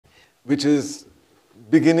which is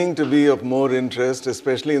beginning to be of more interest,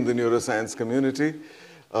 especially in the neuroscience community.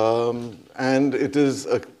 And it is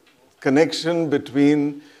a connection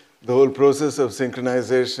between the whole process of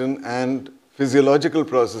synchronization and physiological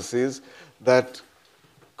processes that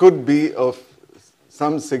could be of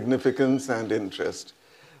some significance and interest.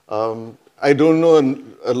 I don't know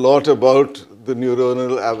a lot about the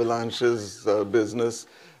neuronal avalanches business,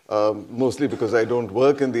 mostly because I don't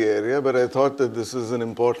work in the area, but I thought that this is an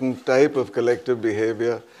important type of collective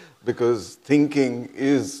behavior because thinking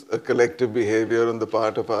is a collective behavior on the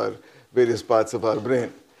part of our various parts of our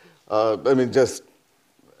brain. I mean, just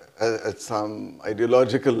at some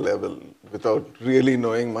ideological level, without really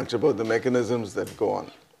knowing much about the mechanisms that go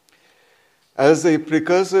on. As a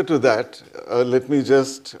precursor to that, let me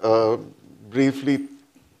just briefly,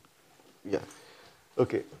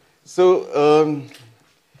 okay. So,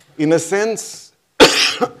 in a sense,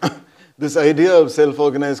 this idea of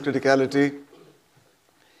self-organized criticality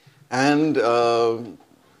and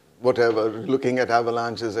whatever, looking at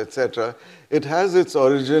avalanches, etc., it has its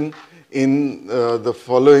origin in the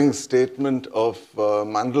following statement of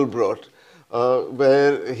Mandelbrot,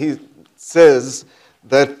 where he says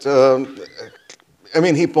that,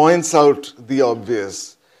 he points out the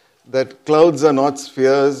obvious, that clouds are not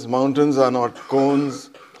spheres, mountains are not cones,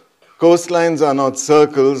 coastlines are not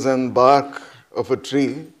circles, and bark of a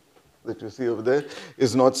tree that you see over there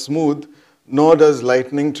is not smooth, nor does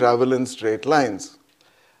lightning travel in straight lines.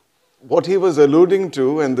 What he was alluding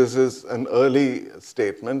to, and this is an early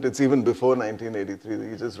statement, it's even before 1983,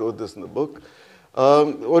 he just wrote this in the book.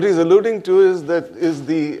 What he's alluding to is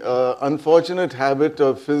the unfortunate habit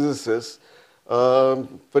of physicists,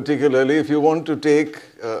 particularly if you want to take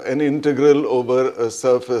an integral over a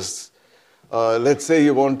surface. Let's say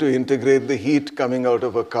you want to integrate the heat coming out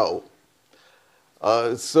of a cow.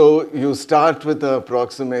 So you start with the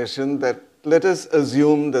approximation that let us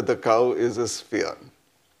assume that the cow is a sphere.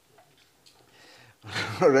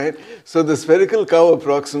 All right? So the spherical cow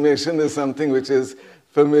approximation is something which is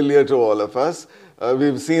familiar to all of us.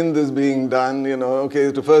 We've seen this being done,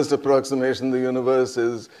 okay, to first approximation, the universe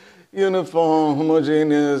is uniform,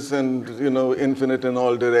 homogeneous, and, infinite in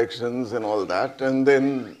all directions and all that. And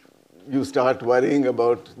then you start worrying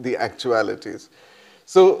about the actualities.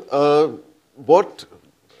 So what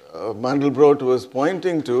Mandelbrot was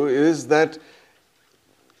pointing to is that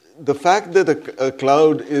the fact that a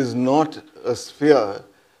cloud is not a sphere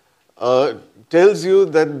tells you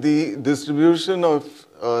that the distribution of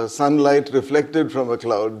sunlight reflected from a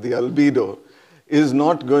cloud, the albedo, is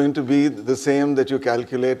not going to be the same that you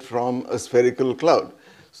calculate from a spherical cloud.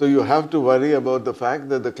 So you have to worry about the fact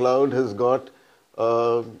that the cloud has got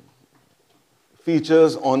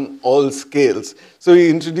features on all scales. So he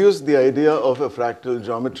introduced the idea of a fractal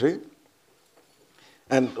geometry.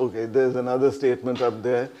 And okay, there's another statement up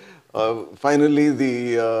there. Finally,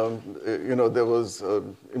 there was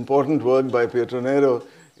important work by Pietronero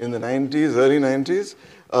in the 90s, early 90s,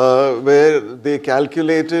 where they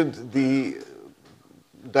calculated the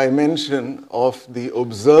dimension of the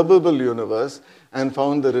observable universe and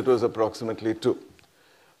found that it was approximately 2.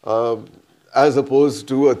 As opposed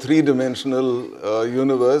to a three-dimensional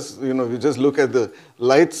universe, you just look at the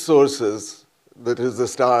light sources, that is the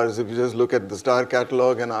stars. If you just look at the star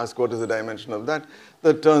catalog and ask what is the dimension of that,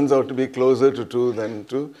 that turns out to be closer to 2 than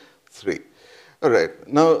to 3. All right.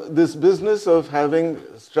 Now, this business of having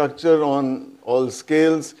structure on all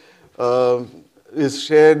scales is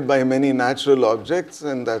shared by many natural objects,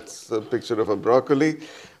 and that's a picture of a broccoli.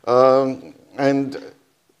 And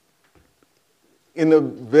in a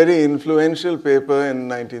very influential paper in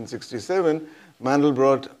 1967,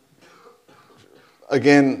 Mandelbrot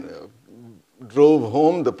again drove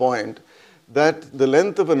home the point that the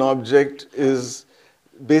length of an object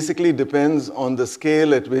basically depends on the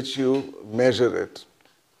scale at which you measure it.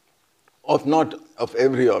 Not of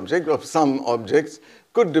every object, of some objects,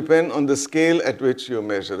 could depend on the scale at which you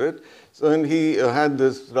measure it. So, and he had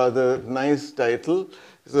this rather nice title,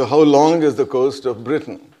 so how long is the coast of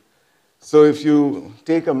Britain? So if you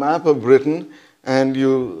take a map of Britain and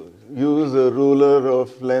you use a ruler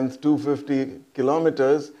of length 250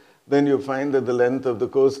 kilometers, then you find that the length of the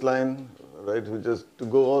coastline, right, just to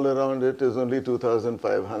go all around it is only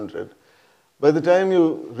 2,500. By the time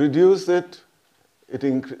you reduce it,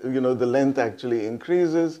 the length actually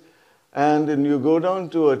increases, and when you go down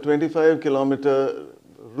to a 25-kilometer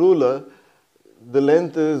ruler, the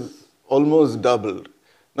length is almost doubled.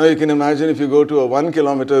 Now you can imagine if you go to a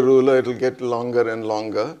 1-kilometer ruler, it will get longer and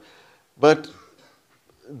longer. But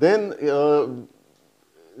then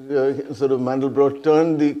sort of Mandelbrot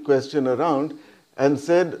turned the question around and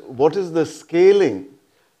said, what is the scaling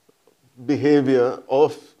behavior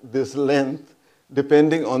of this length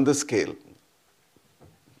depending on the scale.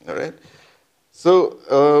 All right? So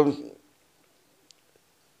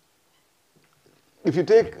if you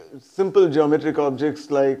take simple geometric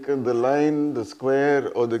objects like the line, the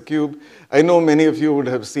square, or the cube, I know many of you would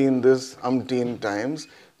have seen this umpteen times,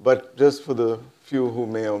 but just for the few who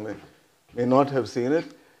may or may not have seen it,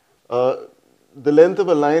 the length of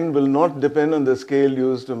a line will not depend on the scale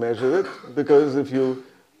used to measure it, because if you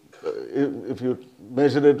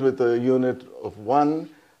measure it with a unit of 1,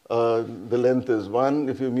 the length is 1.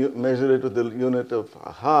 If you measure it with the unit of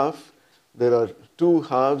a half, there are 2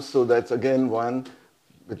 halves, so that's again 1.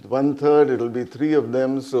 With 1/3, it'll be 3 of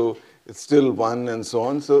them, so it's still 1, and so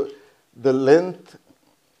on. So the length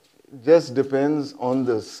just depends on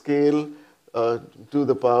the scale to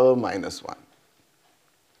the power -1.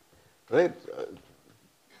 Right?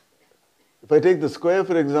 If I take the square,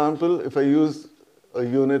 for example, if I use a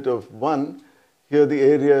unit of 1, here the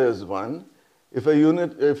area is 1. If I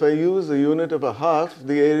use a unit of a half,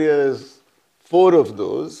 the area is 4 of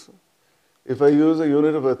those. If I use a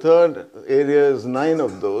unit of a third, area is 9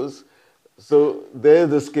 of those. So there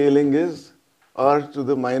the scaling is r to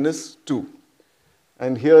the -2.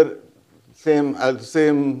 And here, same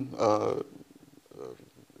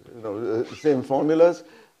formulas.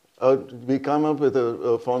 We come up with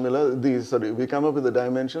a formula. We come up with a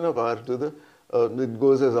dimension of r to the. It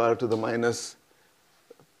goes as r to the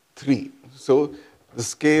 -3. So the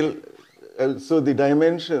scale. So the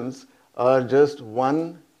dimensions are just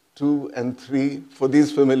 1, 2, and 3 for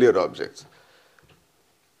these familiar objects.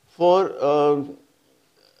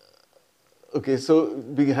 So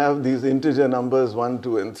we have these integer numbers 1,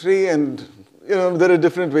 2, and 3, and there are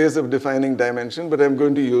different ways of defining dimension, but I'm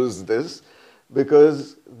going to use this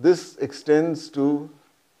because this extends to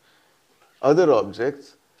other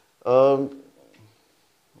objects. One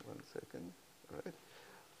second. All right.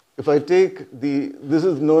 If I take this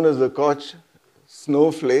is known as the Koch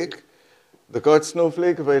snowflake. The Koch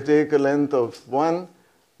snowflake, if I take a length of 1,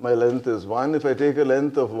 my length is 1. If I take a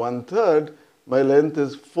length of 1/3, my length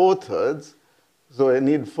is 4/3. So I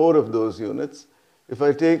need 4 of those units. If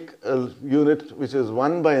I take a unit which is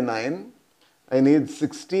 1/9, I need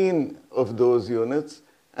 16 of those units,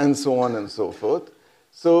 and so on and so forth.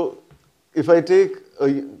 So if I take,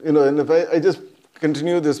 and if I just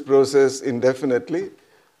continue this process indefinitely,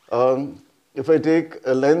 if I take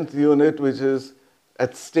a length unit which is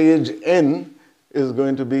at stage n is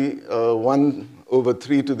going to be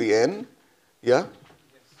 1/3 to the n. Yeah? Yes,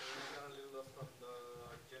 so we got a little lost from the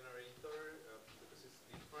generator because it's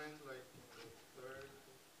different, like the third.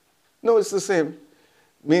 No, it's the same.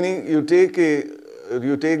 Meaning you take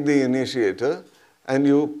the initiator and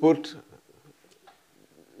you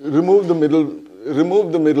remove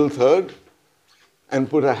the middle third and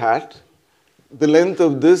put a hat. The length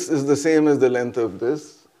of this is the same as the length of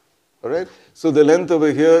this. All right? So the length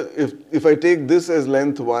over here, if I take this as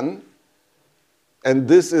length 1, and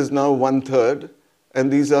this is now 1/3,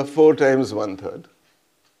 and these are 4 times 1/3.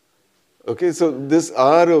 Okay, so this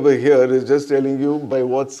r over here is just telling you by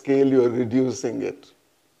what scale you are reducing it.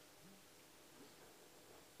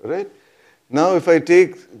 All right? Now if I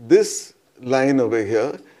take this line over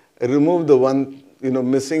here, I remove the one,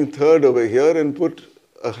 missing third over here and put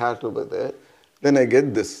a hat over there, then I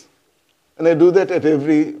get this. And I do that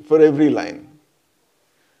for every line.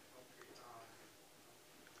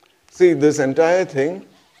 See, this entire thing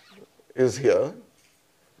is here,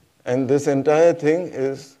 and this entire thing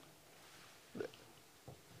is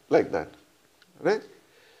like that, right?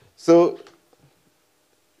 So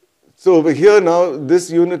over here now, this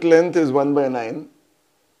unit length is 1/9,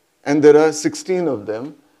 and there are 16 of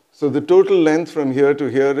them. So the total length from here to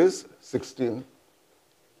here is 16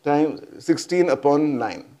 upon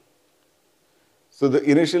 9. So the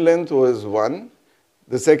initial length was 1.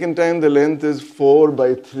 The second time the length is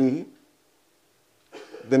 4/3.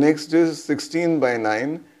 The next is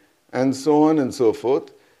 16/9, and so on and so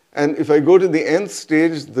forth. And if I go to the nth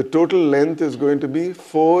stage, the total length is going to be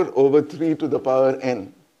 4/3 to the power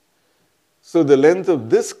n. So the length of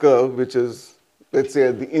this curve, which is, let's say,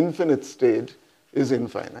 at the infinite stage, is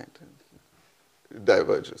infinite. It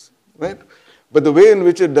diverges, right? But the way in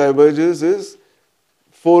which it diverges is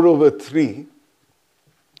 4/3.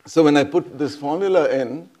 So when I put this formula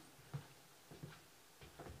in,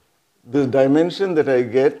 the dimension that I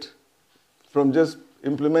get from just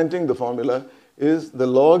implementing the formula is the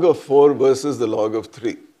log of 4 versus the log of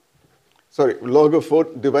 3. Sorry, log of 4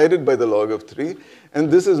 divided by the log of 3, and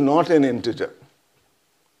this is not an integer.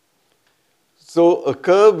 So a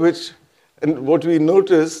curve and what we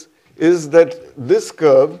notice is that this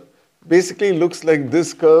curve basically looks like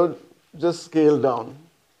this curve just scale down,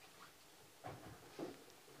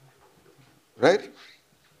 right?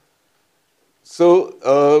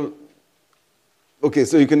 So, okay,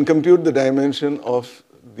 so you can compute the dimension of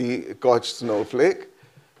the Koch snowflake.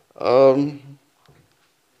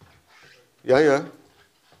 Yeah.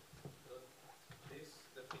 This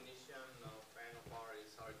definition of n of r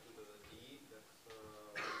is r to the d, that's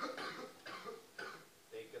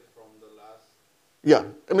taken from the last. Yeah,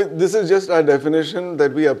 I mean, this is just our definition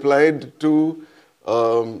that we applied to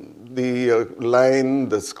the line,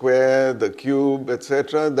 the square, the cube,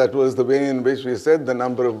 etc. That was the way in which we said the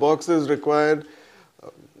number of boxes required.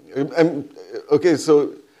 Okay,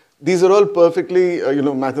 so these are all perfectly,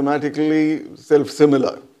 mathematically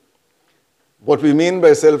self-similar. What we mean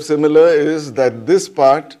by self-similar is that this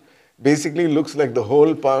part basically looks like the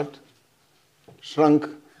whole part shrunk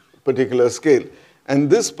particular scale. And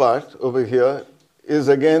this part over here is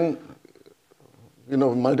again,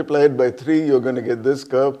 multiplied by 3, you're going to get this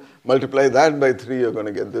curve. Multiply that by 3, you're going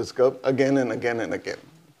to get this curve again and again and again.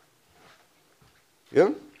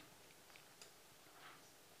 Yeah?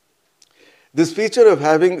 This feature of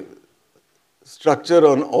having structure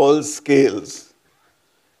on all scales.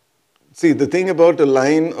 See, the thing about a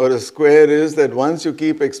line or a square is that once you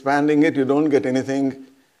keep expanding it, you don't get anything.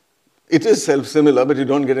 It is self-similar, but you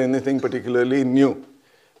don't get anything particularly new.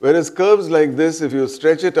 Whereas curves like this, if you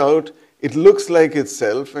stretch it out, it looks like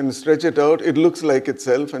itself, and stretch it out, it looks like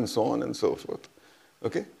itself, and so on and so forth.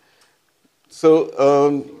 Okay? So,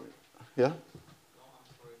 yeah?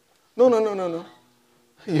 No.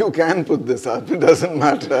 You can put this up, it doesn't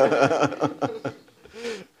matter. I got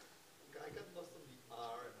most of the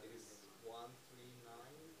r is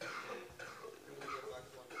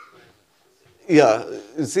 139. Yeah,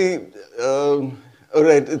 you see, all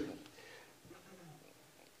right.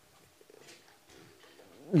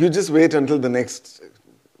 You just wait until the next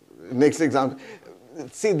example.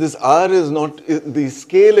 See, this r is not, the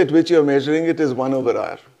scale at which you're measuring it is 1 over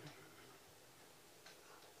r.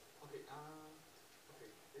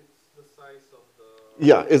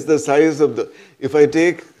 Yeah, it's the size of the, if I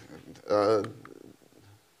take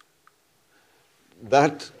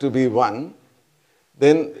that to be 1,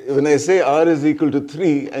 then when I say r is equal to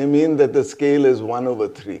 3, I mean that the scale is 1 over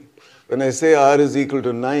 3. When I say r is equal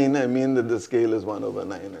to 9, I mean that the scale is 1 over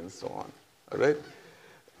 9 and so on. All right?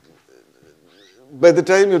 By the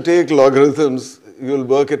time you take logarithms, you'll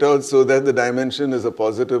work it out so that the dimension is a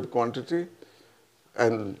positive quantity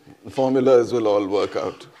and formulas will all work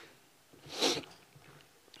out.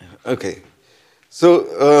 Okay, so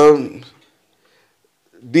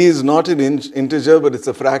d is not an integer, but it's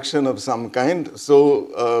a fraction of some kind.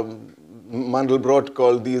 So Mandelbrot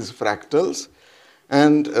called these fractals,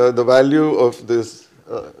 and the value of this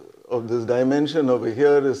dimension over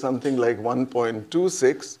here is something like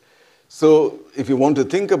 1.26. So if you want to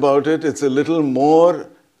think about it, it's a little more.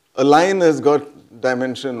 A line has got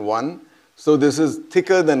dimension 1, so this is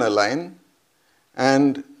thicker than a line,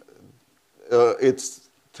 and it's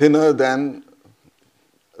thinner than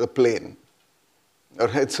a plane. All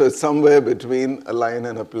right, so it's somewhere between a line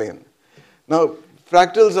and a plane. Now,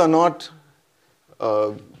 fractals are not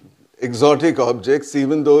exotic objects,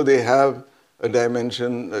 even though they have a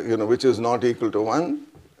dimension, which is not equal to 1.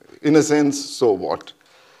 In a sense, so what?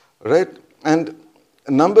 Right? And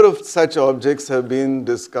a number of such objects have been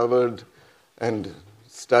discovered and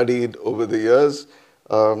studied over the years.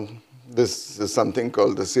 This is something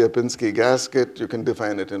called the Sierpinski gasket. You can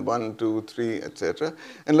define it in 1, 2, 3, etc.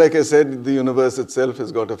 And like I said, the universe itself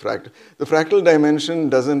has got a fractal. The fractal dimension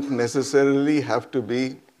doesn't necessarily have to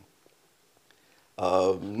be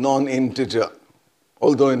non-integer,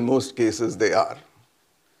 although in most cases they are.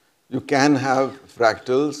 You can have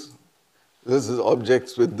fractals. This is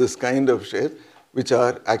objects with this kind of shape, which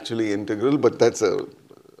are actually integral, but that's a...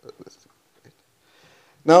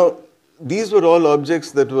 Now, these were all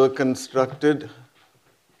objects that were constructed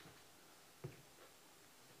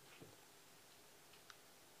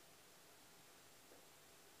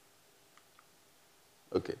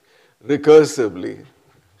recursively.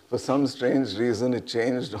 For some strange reason, it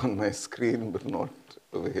changed on my screen, but not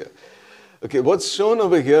over here. Okay, what's shown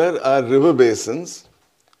over here are river basins.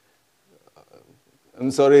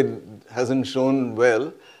 I'm sorry it hasn't shown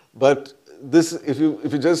well, but this, if you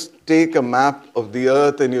just take a map of the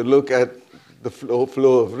earth and you look at the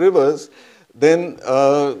flow of rivers, then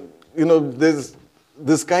there's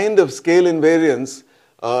this kind of scale invariance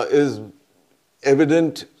is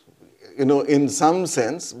evident, in some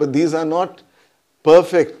sense, but these are not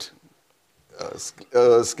perfect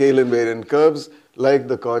scale invariant curves like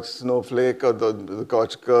the Koch snowflake or the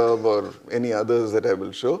Koch curve or any others that I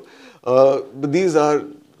will show. But these are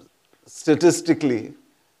statistically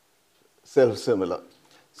self-similar.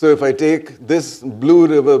 So if I take this blue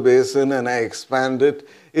river basin and I expand it,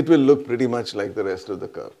 it will look pretty much like the rest of the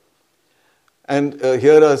curve. And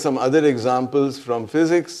here are some other examples from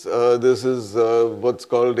physics. This is what's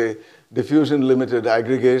called a diffusion limited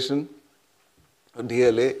aggregation,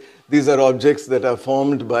 DLA. These are objects that are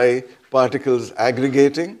formed by particles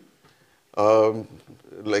aggregating,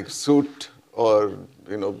 like soot or,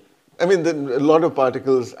 a lot of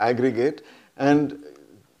particles aggregate, and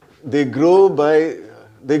they grow by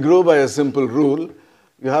a simple rule.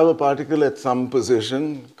 You have a particle at some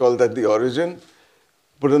position, call that the origin.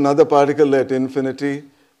 Put another particle at infinity,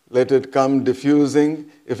 let it come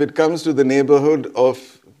diffusing. If it comes to the neighborhood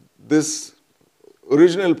of this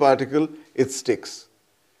original particle, it sticks.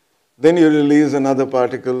 Then you release another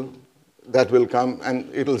particle that will come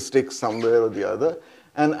and it will stick somewhere or the other.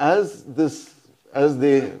 And as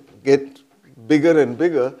they get bigger and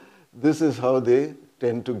bigger, this is how they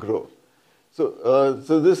tend to grow.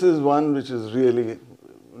 So this is one which is really,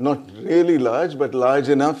 not really large, but large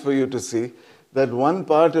enough for you to see that one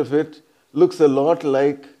part of it looks a lot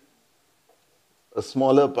like a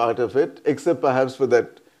smaller part of it, except perhaps for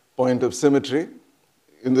that point of symmetry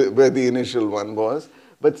where the initial one was.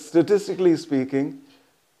 But statistically speaking,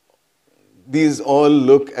 these all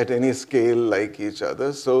look at any scale like each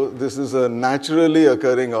other. So this is a naturally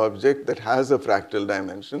occurring object that has a fractal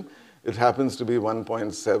dimension. It happens to be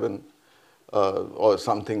 1.7 or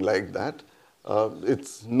something like that.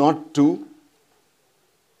 It's not 2.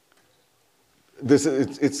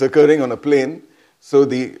 It's occurring on a plane. So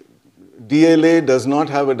the DLA does not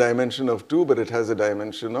have a dimension of 2, but it has a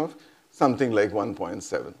dimension of something like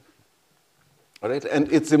 1.7. All right?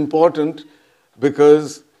 And it's important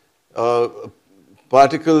because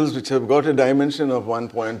particles which have got a dimension of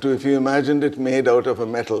 1.2, if you imagined it made out of a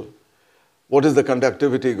metal, what is the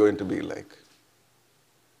conductivity going to be like?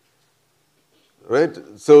 Right?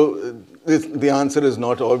 So the answer is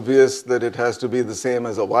not obvious that it has to be the same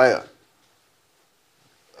as a wire.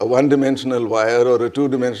 A one-dimensional wire or a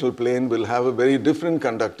two-dimensional plane will have a very different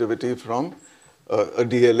conductivity from a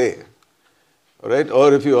DLA. All right?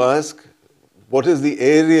 Or if you ask, what is the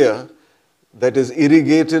area that is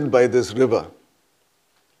irrigated by this river?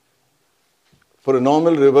 For a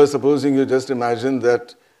normal river, supposing you just imagine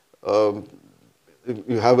that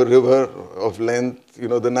you have a river of length,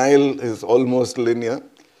 the Nile is almost linear.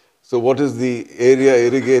 So what is the area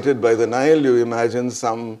irrigated by the Nile? You imagine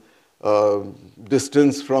some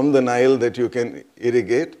distance from the Nile that you can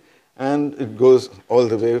irrigate, and it goes all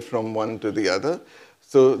the way from one to the other.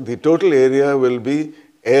 So the total area will be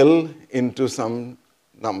L into some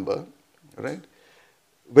number, right?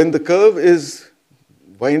 When the curve is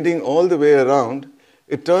winding all the way around,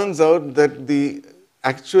 it turns out that the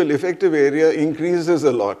actual effective area increases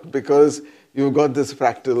a lot because you've got this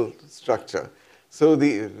fractal structure. So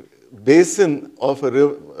the basin of a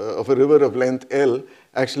river of length L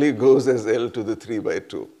actually goes as L to the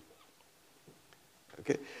 3/2.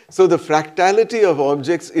 Okay? So the fractality of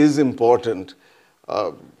objects is important.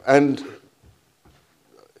 And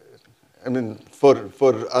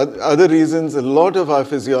for other reasons, a lot of our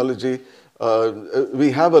physiology,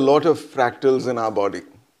 we have a lot of fractals in our body.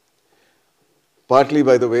 Partly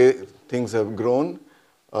by the way things have grown.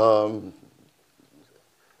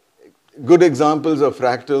 Good examples of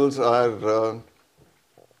fractals are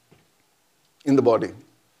in the body.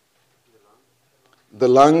 The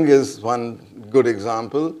lung is one good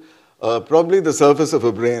example. Probably the surface of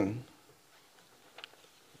a brain.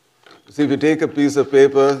 See, if you take a piece of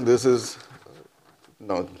paper, this is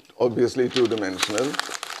obviously two-dimensional.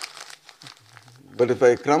 But if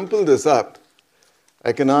I crumple this up,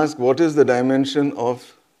 I can ask what is the dimension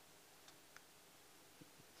of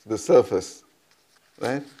the surface,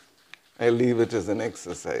 right? I'll leave it as an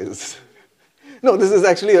exercise. No, this is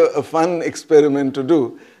actually a fun experiment to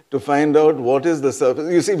do, to find out what is the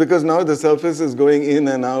surface. You see, because now the surface is going in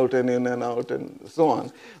and out and in and out and so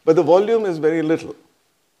on. But the volume is very little.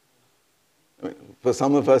 For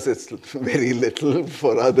some of us, it's very little.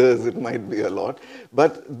 For others, it might be a lot.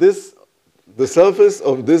 But the surface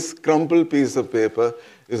of this crumpled piece of paper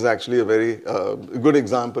is actually a very good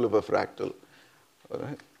example of a fractal. All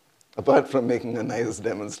right? Apart from making a nice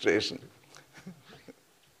demonstration.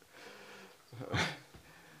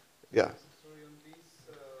 Yeah. Sorry, on this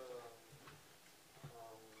Brownian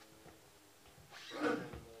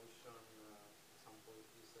motion example,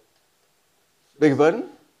 you said. Beg your pardon?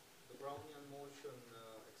 The Brownian motion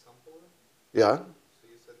example. Yeah. So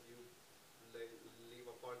you said you leave a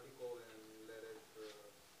particle and let it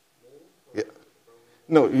move? Yeah.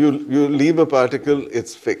 No, you leave a particle,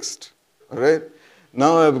 it's fixed. All right?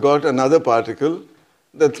 Now I've got another particle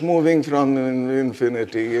that's moving from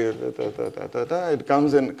infinity. It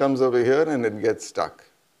comes over here and it gets stuck.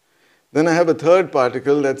 Then I have a third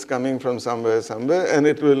particle that's coming from somewhere, and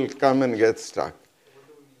it will come and get stuck. What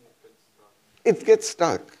do we mean it gets stuck? It gets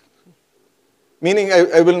stuck. Meaning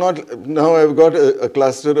I will not, now I've got a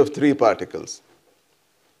cluster of 3 particles.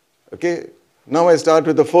 Okay? Now I start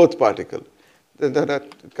with the 4th particle.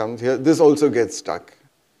 It comes here. This also gets stuck.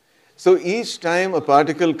 So each time a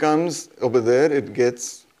particle comes over there, it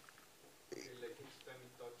gets, Like each time it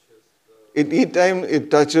touches the each time it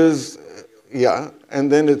touches, yeah,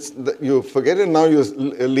 and then you forget it, now you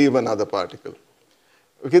leave another particle.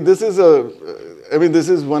 Okay, this is this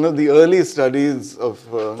is one of the early studies of,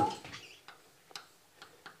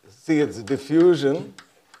 see, it's diffusion,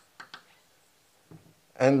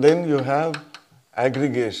 and then you have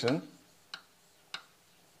aggregation,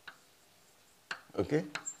 okay?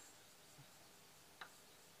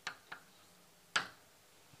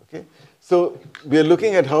 Okay, so we are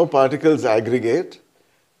looking at how particles aggregate,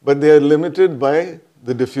 but they are limited by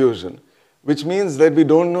the diffusion, which means that we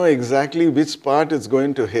don't know exactly which part it's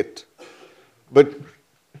going to hit. But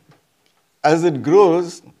as it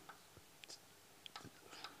grows,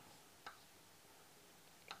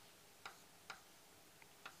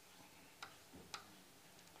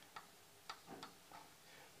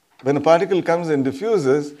 when a particle comes and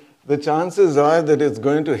diffuses, the chances are that it's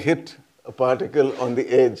going to hit a particle on the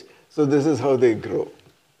edge. So this is how they grow.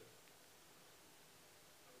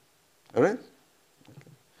 All right?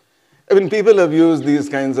 I mean, people have used these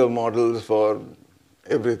kinds of models for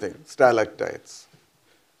everything. Stalactites.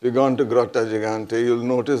 If you've gone to Grotta Gigante, you'll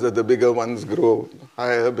notice that the bigger ones grow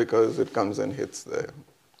higher because it comes and hits there.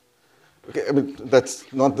 Okay, I mean,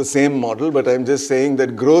 that's not the same model, but I'm just saying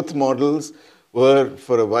that growth models were,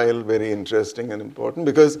 for a while, very interesting and important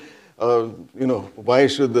because, why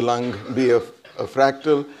should the lung be a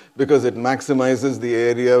fractal? Because it maximizes the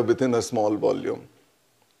area within a small volume.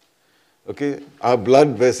 Okay, our blood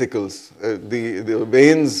vesicles, the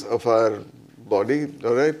veins of our body,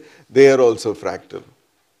 all right, they are also fractal,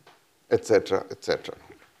 etc., etc.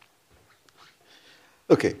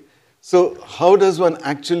 Okay, so how does one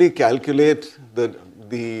actually calculate the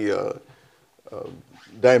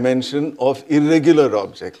dimension of irregular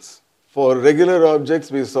objects? For regular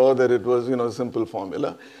objects, we saw that it was, a simple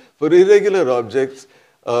formula. For irregular objects,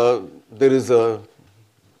 there is a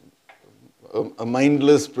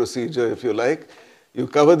mindless procedure, if you like. You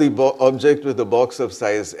cover the object with a box of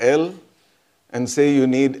size L and say you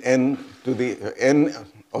need n to the n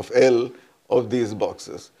of L of these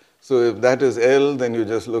boxes. So if that is L, then you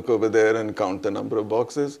just look over there and count the number of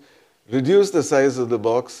boxes, reduce the size of the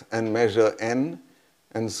box and measure n,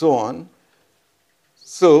 and so on.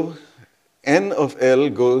 So n of L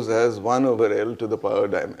goes as 1 over L to the power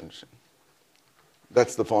dimension.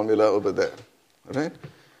 That's the formula over there, right?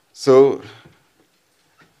 So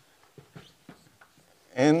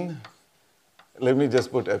n, let me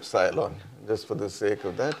just put epsilon, just for the sake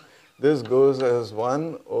of that. This goes as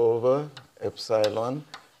 1 over epsilon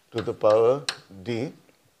to the power d,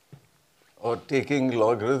 or taking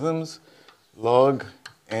logarithms, log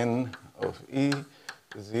n of e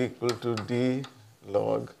is equal to d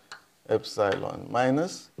log epsilon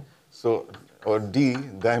minus, so, or d,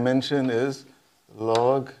 dimension is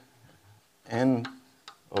log n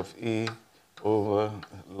of e over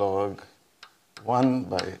log 1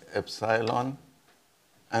 by epsilon,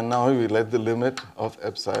 and now we let the limit of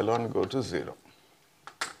epsilon go to 0.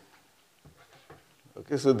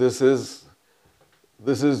 Okay, so this is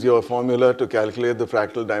your formula to calculate the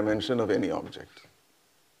fractal dimension of any object.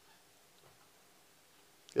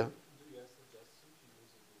 Yeah? Do you have suggestions to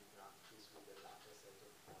use it in practice with the latter set of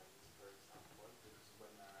points, for example? Because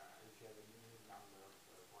if you have a limited number of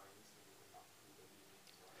points, then you cannot do the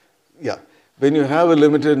limits. Yeah. When you have a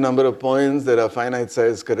limited number of points, there are finite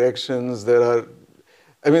size corrections, this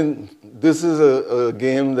is a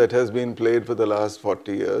game that has been played for the last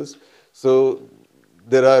 40 years. So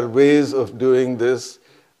there are ways of doing this.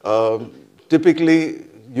 Typically,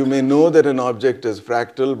 you may know that an object is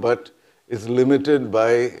fractal, but is limited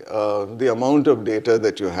by the amount of data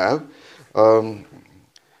that you have.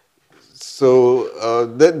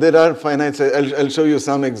 There are finite size. I'll show you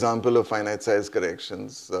some example of finite size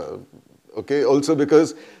corrections. Okay, also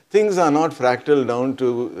because things are not fractal down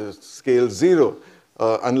to scale 0,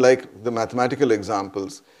 unlike the mathematical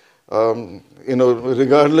examples.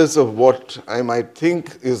 Regardless of what I might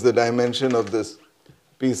think is the dimension of this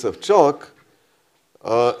piece of chalk,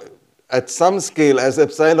 at some scale, as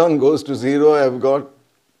epsilon goes to 0, I've got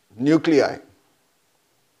nuclei.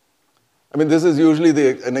 I mean, this is usually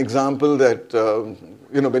an example that,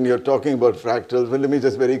 when you're talking about fractals, well, let me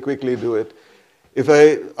just very quickly do it. If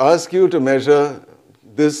I ask you to measure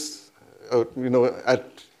this, at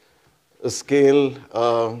a scale,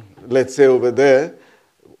 let's say over there,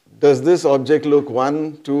 does this object look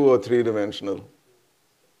 1, 2, or 3-dimensional?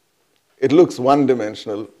 It looks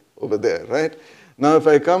 1-dimensional over there, right? Now, if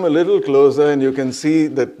I come a little closer and you can see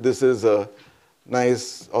that this is a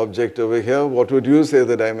nice object over here, what would you say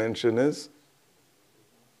the dimension is?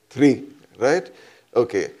 3, right?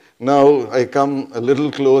 Okay. Now, I come a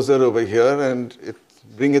little closer over here and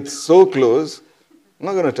bring it so close. I'm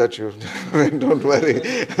not going to touch you, don't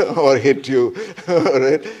worry, or hit you, all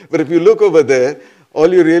right? But if you look over there,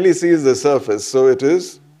 all you really see is the surface, so it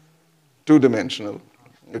is 2-dimensional.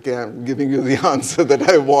 Okay, I'm giving you the answer that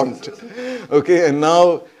I want. Okay, and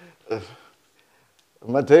now,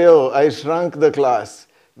 Matteo, I shrunk the class.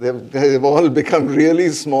 They've all become really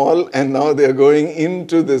small, and now they're going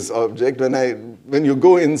into this object. When you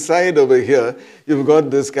go inside over here, you've got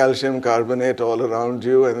this calcium carbonate all around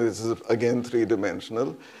you, and this is again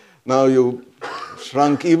 3-dimensional. Now you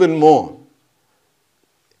shrunk even more.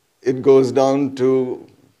 It goes down to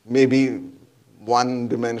maybe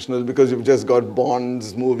 1-dimensional because you've just got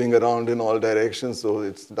bonds moving around in all directions, so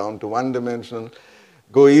it's down to 1-dimensional.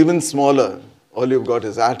 Go even smaller, all you've got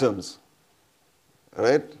is atoms,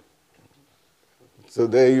 right? So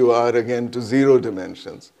there you are again to 0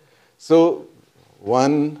 dimensions. So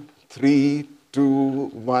 1, 3, 2,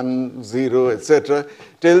 1, 0, etc.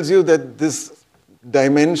 tells you that this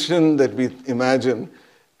dimension that we imagine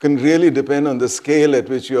can really depend on the scale at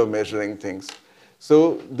which you are measuring things.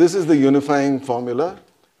 So this is the unifying formula.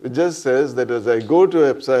 It just says that as I go to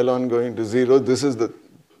epsilon going to 0, this is the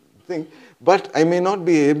thing. But I may not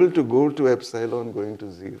be able to go to epsilon going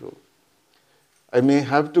to 0. I may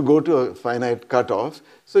have to go to a finite cutoff.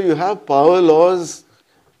 So you have power laws,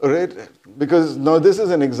 right? Because now this is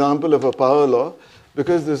an example of a power law,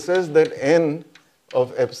 because this says that n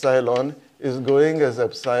of epsilon is going as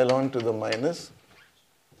epsilon to the minus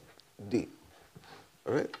d.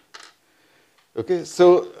 All right? Okay,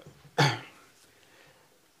 so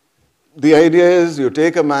the idea is you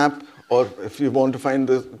take a map, or if you want to find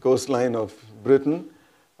the coastline of Britain,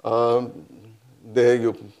 there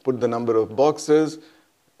you put the number of boxes,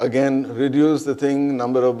 again reduce the thing,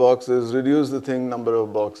 number of boxes, reduce the thing, number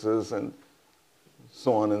of boxes, and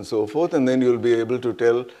so on and so forth, and then you'll be able to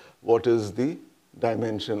tell what is the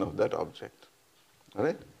dimension of that object. All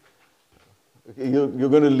right? Okay, you're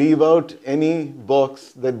going to leave out any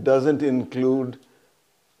box that doesn't include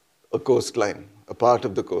a coastline, a part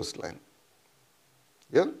of the coastline.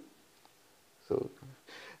 Yeah? So.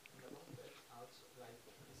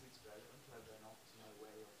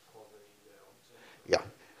 Yeah.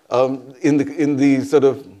 In the sort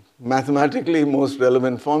of mathematically most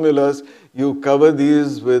relevant formulas, you cover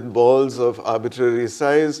these with balls of arbitrary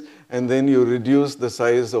size, and then you reduce the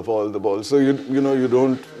size of all the balls. So you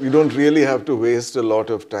don't really have to waste a lot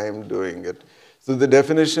of time doing it. So the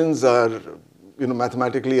definitions are,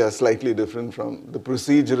 mathematically are slightly different from the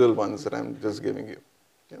procedural ones that I'm just giving you.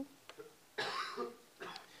 Yeah?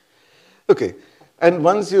 Okay, and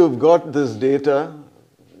once you've got this data,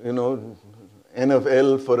 n of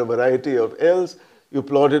L for a variety of L's, you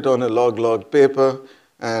plot it on a log-log paper,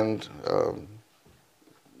 and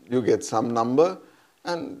you get some number,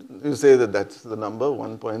 and you say that that's the number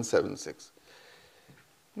 1.76.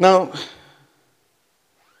 Now,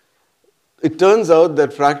 it turns out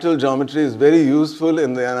that fractal geometry is very useful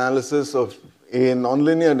in the analysis of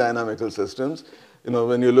nonlinear dynamical systems.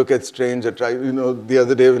 When you look at strange attraction, the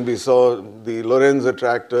other day when we saw the Lorentz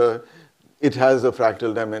attractor, it has a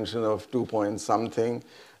fractal dimension of 2 point something.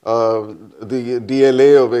 The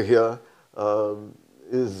DLA over here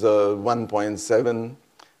is 1.7,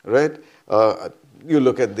 right? You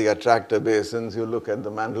look at the attractor basins, you look at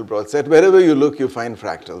the Mandelbrot set. Wherever you look, you find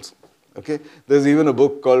fractals. Okay? There's even a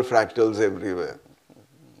book called Fractals Everywhere.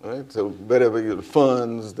 Right? So wherever you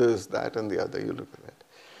ferns, this, that, and the other, you look at that.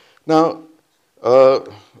 Now,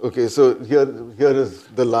 okay, so here is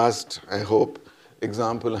the last, I hope,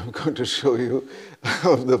 example I'm going to show you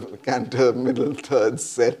of the Cantor middle third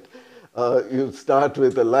set. You start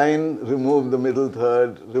with a line, remove the middle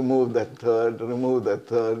third, remove that third, remove that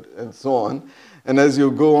third, and so on. And as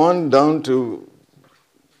you go on down to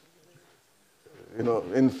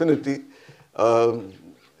infinity,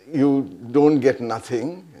 you don't get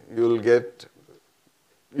nothing. You'll get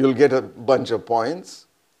a bunch of points,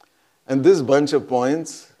 and this bunch of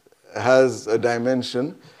points has a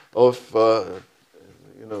dimension of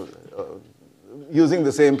using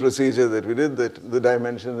the same procedure that we did. That the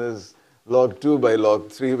dimension is log 2 by log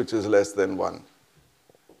 3, which is less than 1.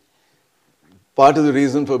 Part of the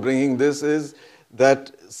reason for bringing this is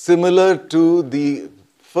that similar to the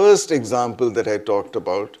first example that I talked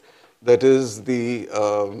about, that is the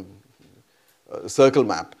circle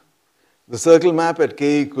map. The circle map at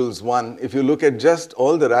k equals 1, if you look at just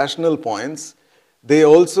all the rational points, they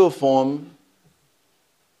also form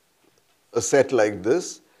a set like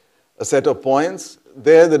this, a set of points.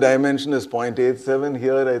 There the dimension is 0.87.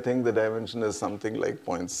 Here I think the dimension is something like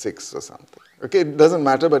 0.6 or something. Okay, it doesn't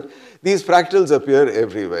matter, but these fractals appear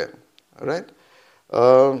everywhere. All right?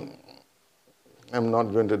 I'm not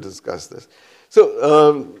going to discuss this.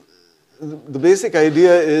 So the basic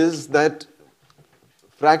idea is that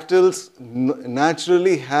fractals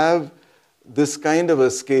naturally have this kind of a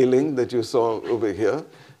scaling that you saw over here,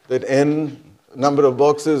 that n number of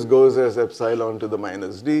boxes goes as epsilon to the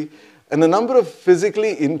minus d. And a number of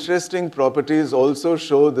physically interesting properties also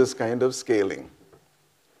show this kind of scaling.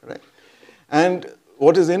 Right? And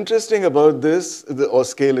what is interesting about this, or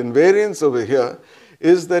scale invariance over here,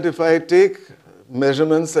 is that if I take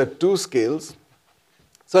measurements at 2 scales,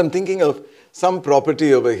 so I'm thinking of some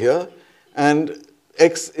property over here, and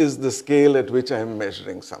x is the scale at which I'm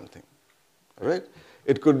measuring something. All right?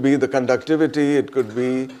 It could be the conductivity, it could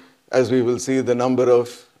be, as we will see, the number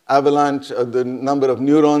of avalanche, the number of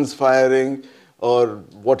neurons firing, or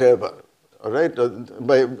whatever. All right?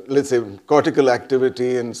 By, let's say, cortical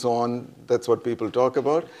activity and so on, that's what people talk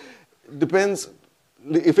about. Depends.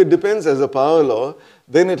 If it depends as a power law,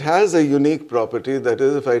 then it has a unique property. That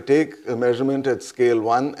is, if I take a measurement at scale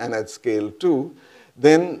 1 and at scale 2,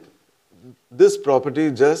 then this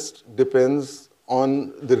property just depends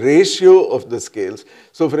on the ratio of the scales.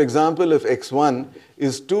 So, for example, if x1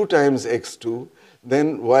 is 2 times x2,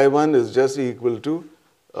 then y1 is just equal to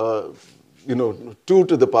 2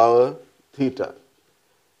 to the power theta.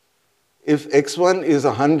 If x1 is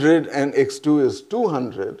 100 and x2 is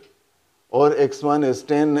 200, or x1 is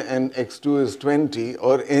 10 and x2 is 20,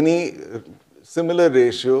 or any similar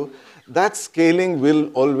ratio, that scaling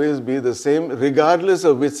will always be the same regardless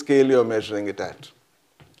of which scale you're measuring it at.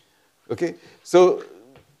 Okay? So,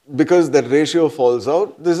 because that ratio falls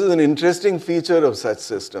out, this is an interesting feature of such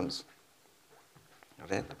systems.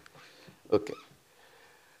 Right? Okay.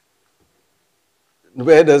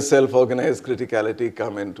 Where does self-organized criticality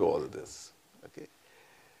come into all this? Okay.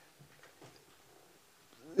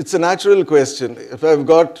 It's a natural question. If I've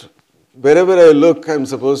got, wherever I look, I'm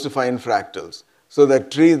supposed to find fractals. So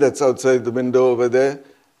that tree that's outside the window over there,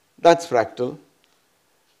 that's fractal.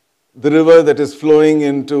 The river that is flowing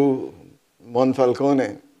into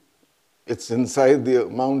Monfalcone, it's inside the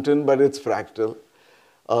mountain, but it's fractal.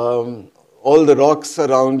 All the rocks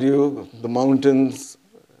around you, the mountains,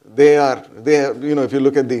 they are, if you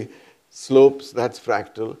look at the slopes, that's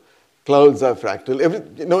fractal. Clouds are fractal.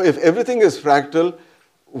 If everything is fractal,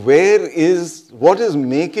 what is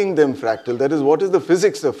making them fractal? That is, what is the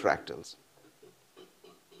physics of fractals?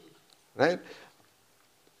 Right?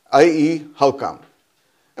 I.e., how come?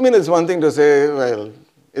 I mean, it's one thing to say, well,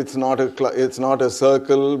 it's not a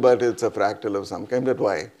circle, but it's a fractal of some kind. But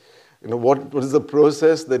why? What is the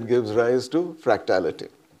process that gives rise to fractality?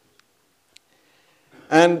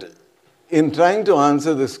 And in trying to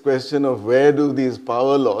answer this question of where do these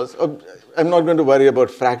power laws, I'm not going to worry about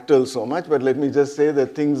fractals so much, but let me just say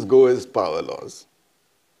that things go as power laws.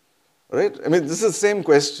 Right? I mean, this is the same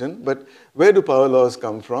question, but where do power laws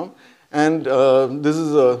come from? And this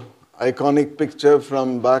is an iconic picture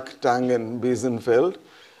from Bach, Tang, and Wiesenfeld.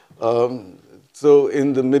 So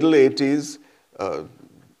in the middle 80s, Per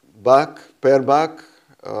Bach,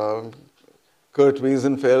 Kurt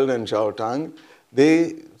Wiesenfeld, and Zhao Tang,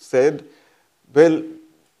 they said, well,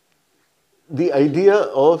 the idea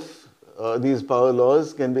of these power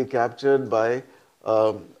laws can be captured by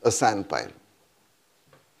a sand pile.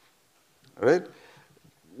 Right?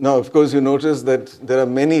 Now, of course, you notice that there are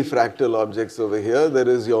many fractal objects over here. There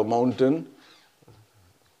is your mountain,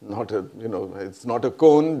 it's not a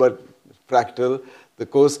cone, but fractal. The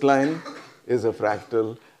coastline is a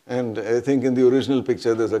fractal. And I think in the original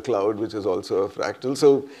picture, there's a cloud, which is also a fractal.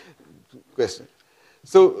 So, question.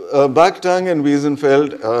 So, Bach, Tang, and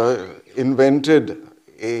Wiesenfeld invented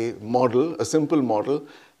a model, a simple model,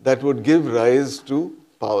 that would give rise to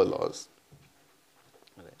power laws.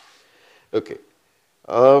 Okay.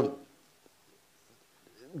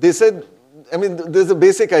 They said, I mean, there's a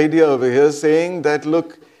basic idea over here saying that,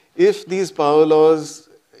 look, if these power laws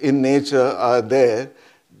in nature are there,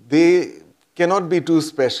 they cannot be too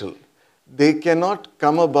special. They cannot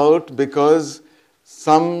come about because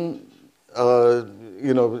something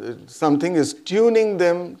is tuning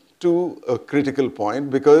them to a critical point,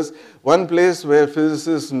 because one place where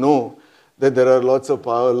physicists know that there are lots of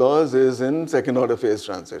power laws is in second order phase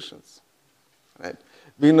transitions. Right?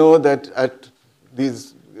 We know that at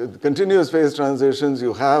these continuous phase transitions,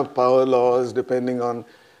 you have power laws depending on,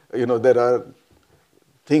 there are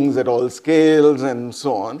things at all scales and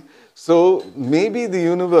so on. So maybe the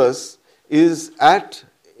universe is at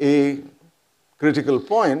a critical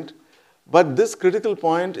point, but this critical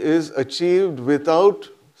point is achieved without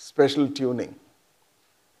special tuning.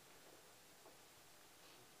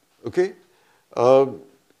 Okay? Are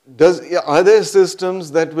there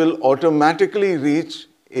systems that will automatically reach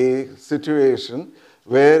a situation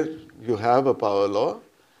where you have a power law,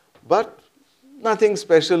 but nothing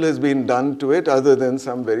special has been done to it other than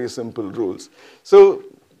some very simple rules? So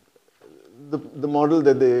the model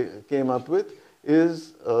that they came up with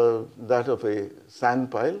is that of a sand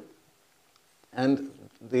pile. And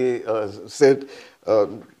they said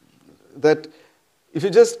that if you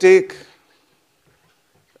just take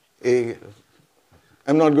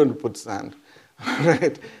I'm not going to put sand,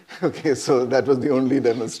 right? Okay, so that was the only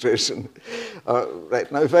demonstration.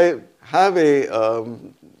 Right, now if I have a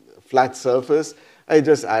flat surface, I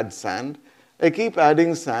just add sand. I keep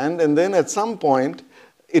adding sand, and then at some point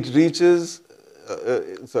it reaches,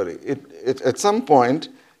 at some point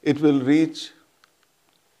it will reach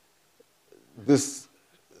this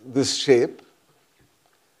shape.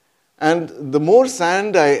 And the more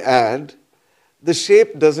sand I add, the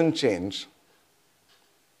shape doesn't change.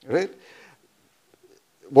 Right?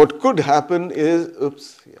 What could happen is,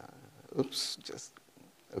 okay.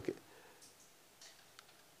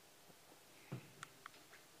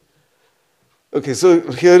 Okay,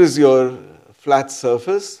 so here is your flat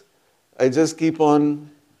surface. I just keep on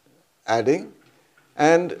adding.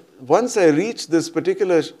 And once I reach this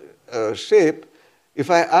particular shape, if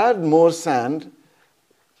I add more sand,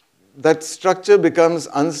 that structure becomes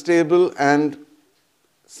unstable and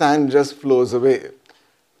sand just flows away.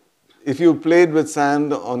 If you played with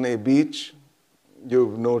sand on a beach,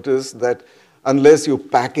 you've noticed that unless you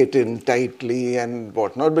pack it in tightly and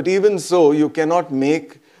whatnot, but even so, you cannot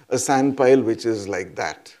make a sand pile which is like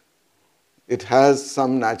that. It has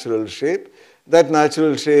some natural shape. That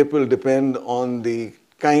natural shape will depend on the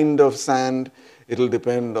kind of sand, it will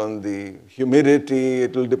depend on the humidity,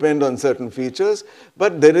 it will depend on certain features,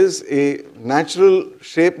 but there is a natural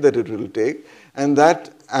shape that it will take, and that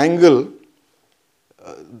angle,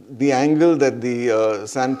 the angle that the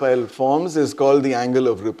sand pile forms is called the angle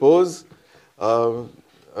of repose. All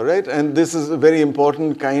right, and this is a very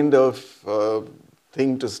important kind of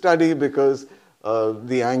thing to study, because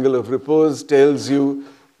the angle of repose tells you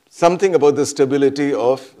something about the stability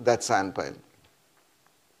of that sand pile.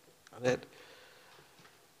 All right.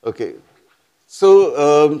 Okay,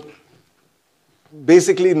 so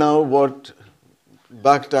basically now what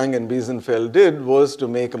Bach-Tang and Biesenfeld did was to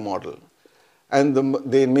make a model. And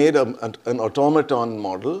they made an automaton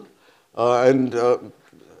model. And the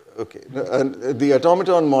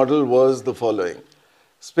automaton model was the following.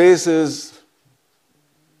 Space is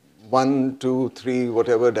 1, 2, 3,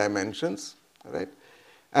 whatever dimensions, right?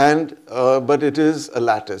 And but it is a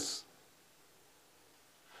lattice.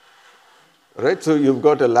 Right, so you've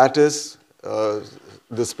got a lattice,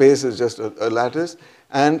 the space is just a lattice,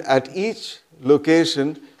 and at each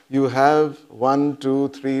location you have 1, 2,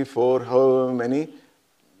 3, 4, however many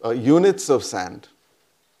units of sand.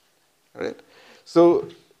 Right? So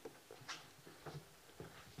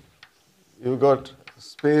you've got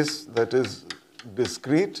space that is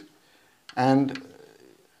discrete, and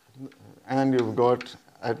you've got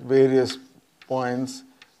at various points.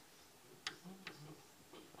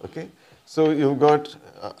 Okay. So you've got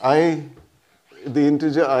the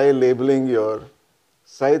integer I labeling your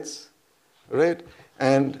sites, right?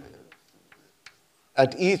 And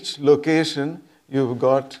at each location, you've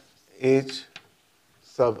got h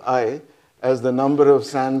sub I as the number of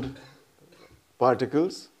sand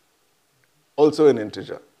particles, also an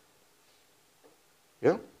integer.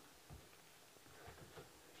 Yeah?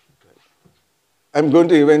 I'm going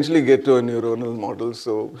to eventually get to a neuronal model,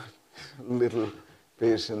 so little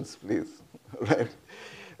patience, please. Right?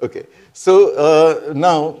 Okay. So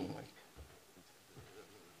now,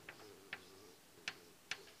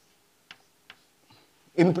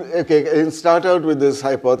 start out with this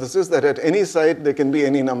hypothesis that at any site there can be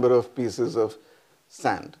any number of pieces of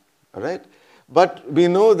sand. All right? But we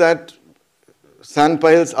know that sand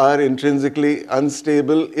piles are intrinsically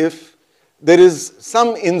unstable if there is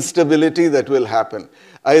some instability that will happen.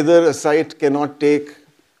 Either a site cannot take,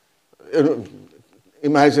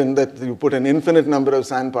 imagine that you put an infinite number of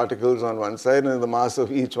sand particles on one side and the mass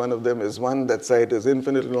of each one of them is 1. That side is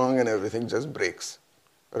infinitely long and everything just breaks.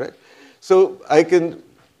 All right? So I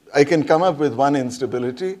can come up with one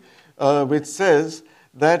instability which says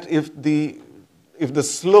that if the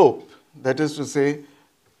slope, that is to say,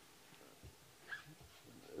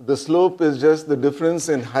 the slope is just the difference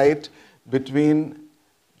in height between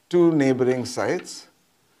two neighboring sites.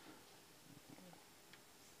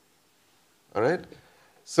 All right?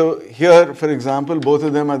 So here, for example, both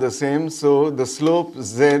of them are the same. So the slope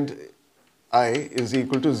zi is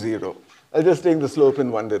equal to 0. I'll just take the slope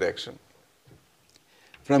in one direction.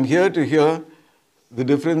 From here to here, the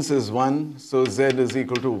difference is 1, so z is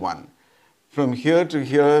equal to 1. From here to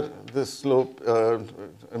here, the slope,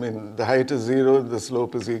 the height is 0, the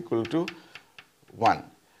slope is equal to 1.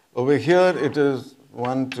 Over here, it is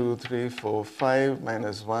 1, 2, 3, 4, 5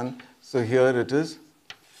 minus 1. So here it is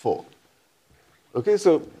 4. Okay,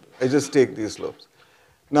 so I just take these slopes.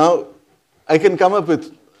 Now, I can come up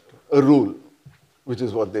with a rule, which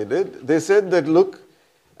is what they did. They said that, look,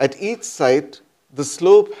 at each site, the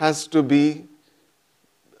slope has to be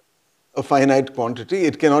a finite quantity.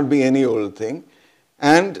 It cannot be any old thing.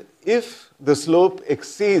 And if the slope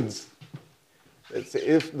exceeds, let's say,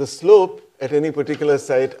 if the slope at any particular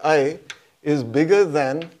site I is bigger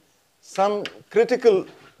than some critical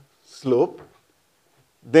slope,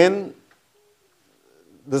 then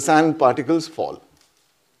the sand particles fall.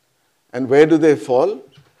 And where do they fall?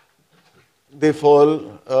 They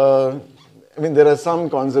fall, there are some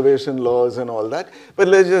conservation laws and all that, but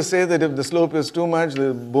let's just say that if the slope is too much,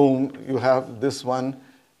 then boom, you have this one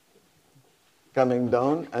coming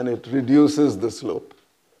down and it reduces the slope.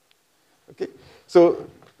 Okay? So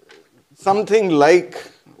something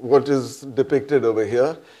like what is depicted over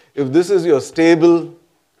here, if this is your stable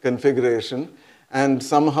configuration and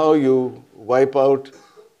somehow you wipe out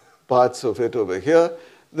parts of it over here,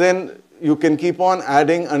 then you can keep on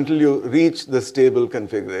adding until you reach the stable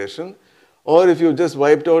configuration. Or if you just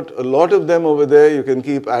wiped out a lot of them over there, you can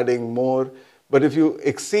keep adding more. But if you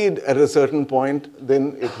exceed at a certain point,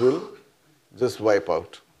 then it will just wipe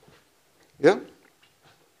out. Yeah?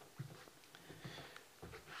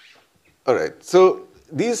 All right. So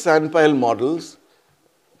these sand pile models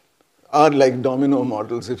are like domino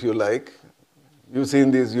models, if you like. You've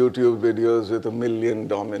seen these YouTube videos with 1 million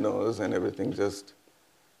dominoes and everything just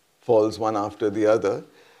falls one after the other.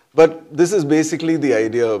 But this is basically the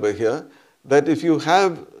idea over here, that if you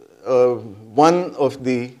have one of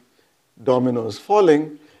the dominoes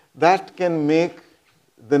falling, that can make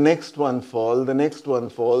the next one fall, the next one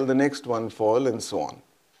fall, the next one fall, and so on.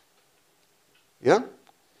 Yeah?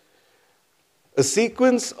 A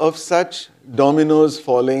sequence of such dominoes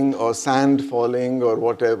falling or sand falling or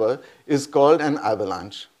whatever is called an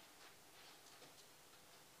avalanche.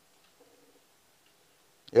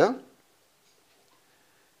 Yeah?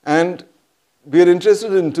 And we are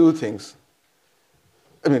interested in two things.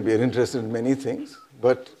 We are interested in many things,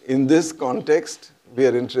 but in this context, we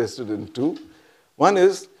are interested in two. One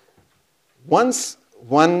is, once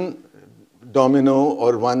one domino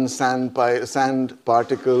or one sand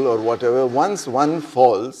particle or whatever, once one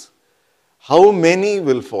falls, how many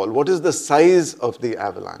will fall? What is the size of the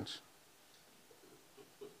avalanche?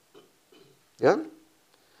 Yeah?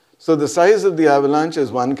 So the size of the avalanche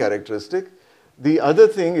is one characteristic. The other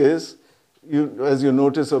thing is, as you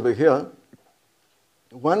notice over here,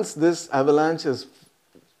 once this avalanche is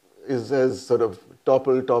as sort of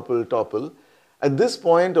topple, topple, topple, at this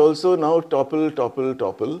point also now topple, topple,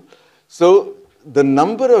 topple. So the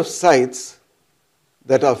number of sites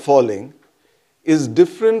that are falling is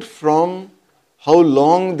different from how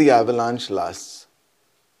long the avalanche lasts.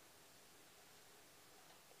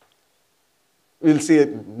 We'll see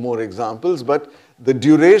more examples, but the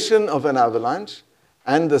duration of an avalanche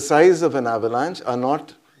and the size of an avalanche are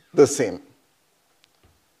not the same.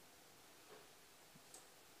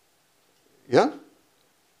 Yeah?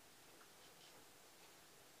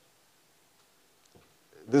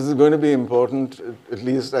 This is going to be important, at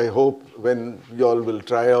least I hope, when you all will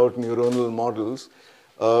try out neuronal models.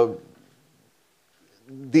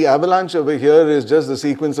 The avalanche over here is just the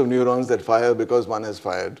sequence of neurons that fire because one has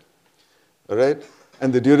fired. All right?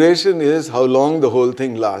 And the duration is how long the whole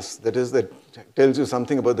thing lasts. That is, that tells you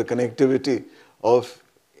something about the connectivity of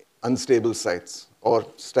unstable sites or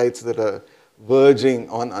sites that are verging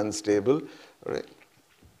on unstable. All right.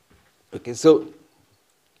 Okay, so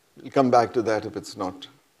we'll come back to that if it's not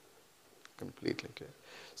completely clear.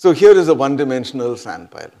 So here is a one-dimensional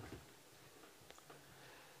sand pile.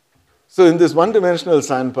 So in this one-dimensional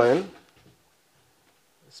sand pile,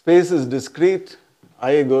 space is discrete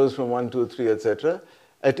I goes from 1, 2, 3, etc.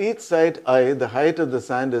 At each site I, the height of the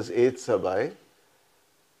sand is h sub I.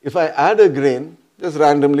 If I add a grain, just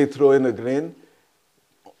randomly throw in a grain,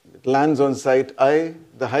 it lands on site I,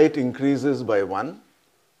 the height increases by 1.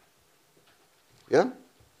 Yeah?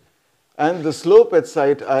 And the slope at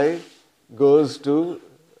site I goes to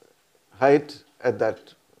height at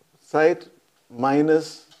that site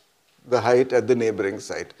minus the height at the neighboring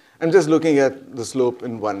site. I'm just looking at the slope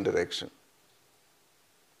in one direction.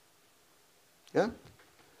 Yeah?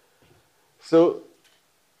 So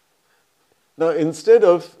now instead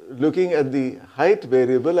of looking at the height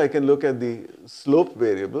variable, I can look at the slope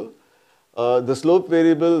variable. The slope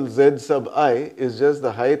variable z sub I is just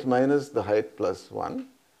the height minus the height plus 1,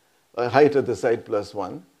 height at the site plus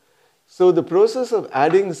 1. So the process of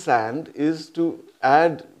adding sand is to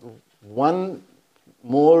add one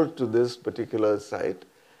more to this particular site.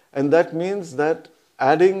 And that means that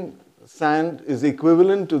adding sand is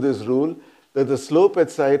equivalent to this rule that the slope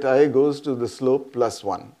at site I goes to the slope plus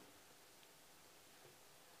 1.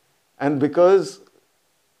 And because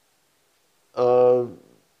the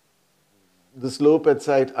slope at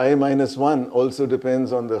site I minus 1 also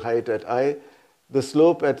depends on the height at I, the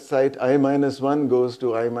slope at site I minus 1 goes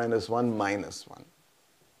to I minus 1 minus 1.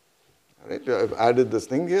 All right? I've added this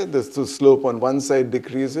thing here. The slope on one side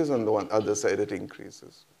decreases, on the other side it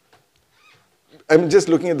increases. I'm just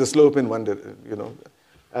looking at the slope in one,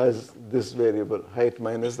 as this variable, height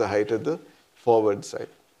minus the height at the forward side.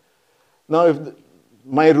 Now, if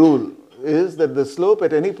my rule is that the slope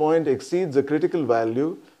at any point exceeds a critical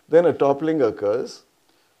value, then a toppling occurs.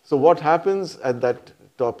 So what happens at that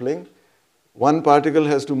toppling? One particle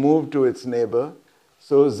has to move to its neighbor.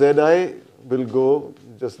 So Zi will go,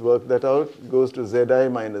 just work that out, goes to Zi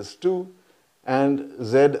minus 2, and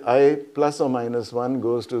Zi plus or minus 1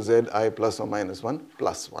 goes to Zi plus or minus 1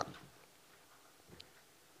 plus 1.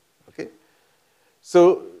 Okay?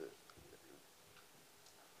 So,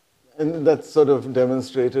 and that's sort of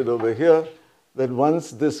demonstrated over here, that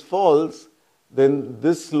once this falls, then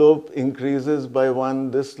this slope increases by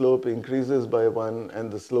 1, this slope increases by 1, and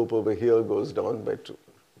the slope over here goes down by 2.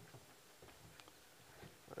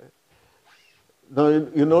 Right. Now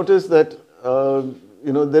you notice that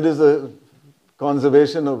there is a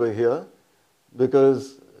conservation over here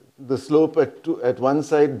because the slope at one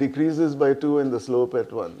side decreases by 2 and the slope at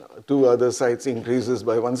two other sides increases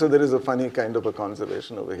by 1. So there is a funny kind of a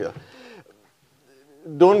conservation over here.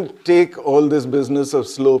 Don't take all this business of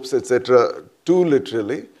slopes, etc., too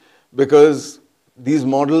literally, because these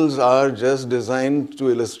models are just designed to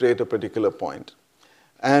illustrate a particular point.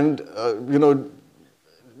 And,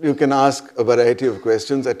 you can ask a variety of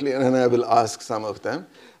questions, and I will ask some of them.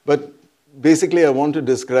 But basically, I want to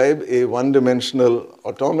describe a one-dimensional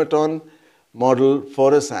automaton model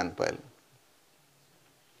for a sand pile.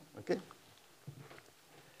 Okay?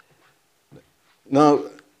 Now,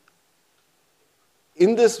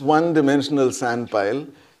 in this one-dimensional sand pile,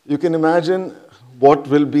 you can imagine what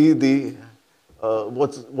will be the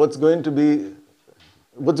what's going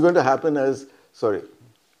to happen as, sorry.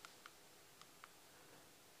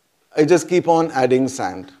 I just keep on adding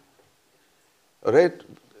sand. All right?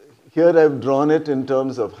 Here I've drawn it in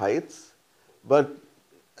terms of heights, but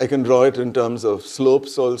I can draw it in terms of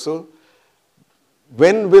slopes also.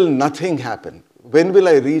 When will nothing happen? When will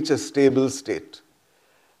I reach a stable state?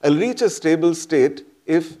 I'll reach a stable state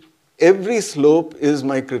if every slope is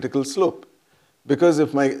my critical slope. Because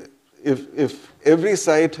if every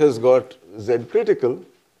site has got Z critical,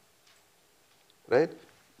 right,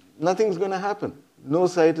 nothing's going to happen. No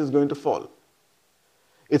site is going to fall.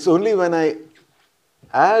 It's only when I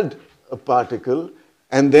add a particle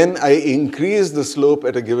and then I increase the slope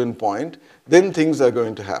at a given point, then things are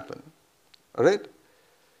going to happen. All right?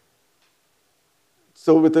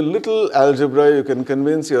 So with a little algebra, you can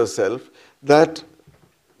convince yourself that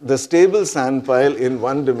the stable sand pile in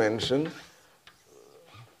one dimension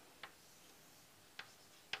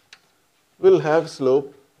will have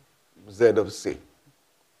slope Z of C.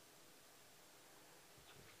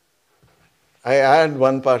 I add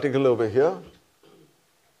one particle over here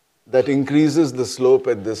that increases the slope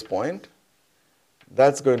at this point.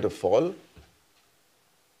 That's going to fall.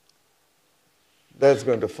 That's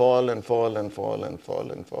going to fall and fall and fall and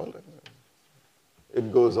fall and fall.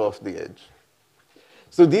 It goes off the edge.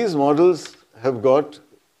 So these models have got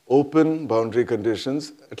open boundary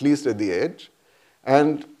conditions, at least at the edge.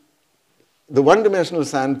 And the one-dimensional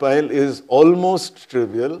sand pile is almost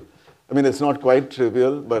trivial. I mean, it's not quite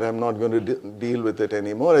trivial, but I'm not going to deal with it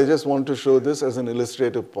anymore. I just want to show this as an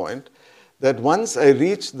illustrative point, that once I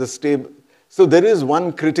reach the stable, so there is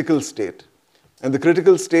one critical state. And the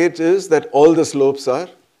critical state is that all the slopes are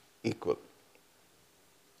equal.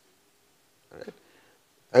 Right?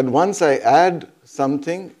 And once I add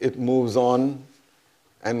something, it moves on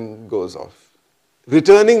and goes off,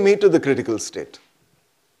 returning me to the critical state.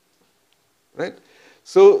 Right?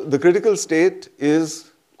 So the critical state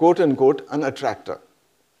is, quote unquote, an attractor.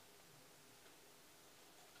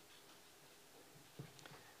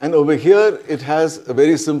 And over here, it has a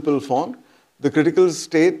very simple form. The critical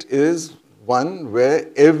state is one where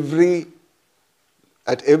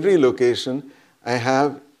at every location, I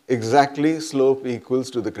have exactly slope equals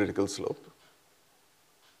to the critical slope.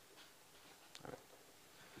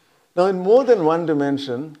 Now, in more than one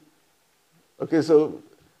dimension, okay, so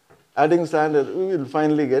adding sand, we will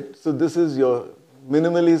finally get, so this is your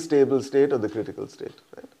minimally stable state or the critical state,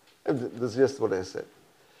 right? This is just what I said.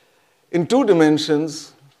 In 2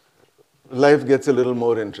 dimensions, life gets a little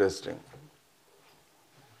more interesting.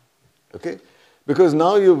 Okay? Because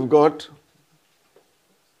now you've got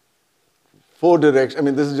 4 directions. I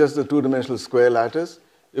mean, this is just a 2-dimensional square lattice.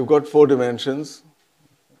 You've got 4 dimensions.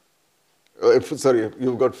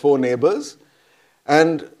 You've got 4 neighbors.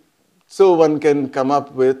 And so one can come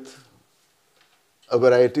up with a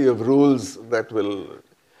variety of rules that will...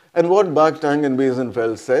 And what Bach, Tang, and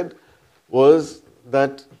Wiesenfeld said was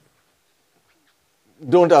that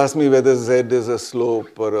don't ask me whether Z is a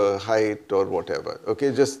slope or a height or whatever.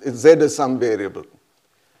 Okay, just Z is some variable.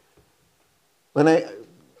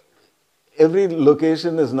 Every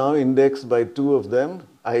location is now indexed by 2 of them,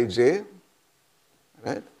 ij,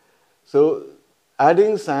 right? So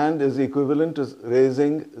adding sand is equivalent to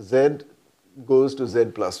raising Z goes to Z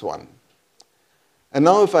plus 1. And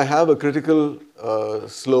now if I have a critical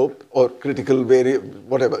slope or critical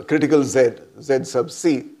critical Z, Z sub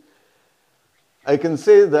C, I can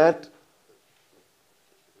say that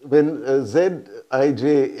when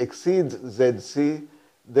Zij exceeds Zc,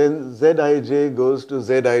 then Zij goes to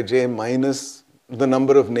Zij minus the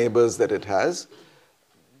number of neighbors that it has,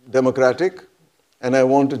 democratic, and I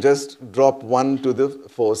want to just drop 1 to the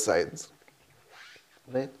 4 sides.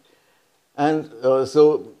 Right? And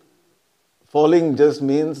so falling just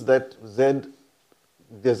means that Z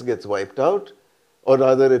just gets wiped out, or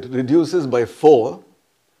rather it reduces by 4,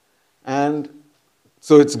 and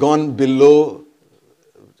so it's gone below,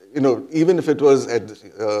 even if it was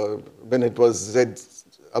when it was Z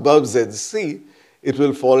above Zc, it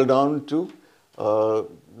will fall down to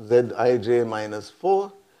Zij minus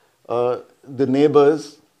 4. The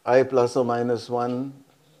neighbors, I plus or minus 1,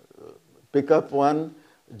 pick up 1,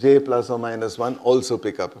 j plus or minus 1 also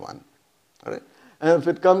pick up 1. All right? And if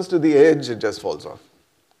it comes to the edge, it just falls off.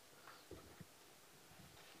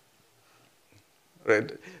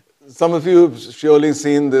 Right? Some of you have surely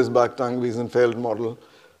seen this Bach-Tang-Wiesenfeld model.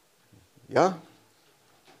 Yeah?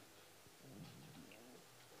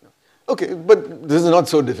 Okay, but this is not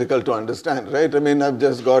so difficult to understand, right? I mean, I've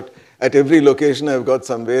just got, at every location, I've got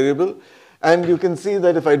some variable. And you can see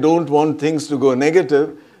that if I don't want things to go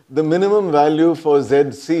negative, the minimum value for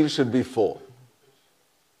Zc should be 4.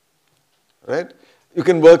 Right? You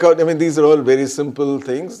can work out, I mean, these are all very simple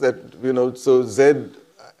things that, so Z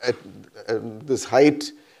at this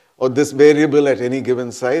height or this variable at any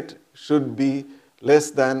given site should be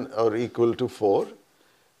less than or equal to 4.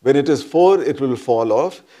 When it is 4, it will fall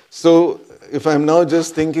off. So if I'm now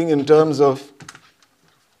just thinking in terms of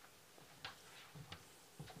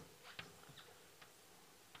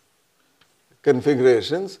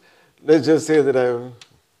configurations, let's just say that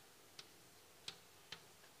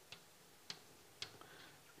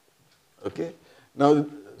okay. Now,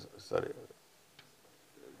 sorry.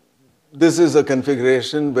 This is a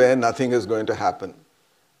configuration where nothing is going to happen.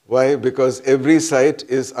 Why? Because every site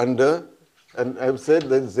is under, and I've said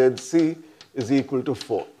that Zc is equal to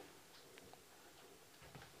 4.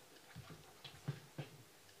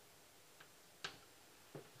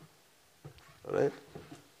 All right?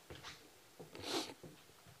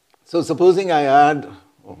 So supposing I add,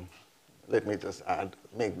 let me just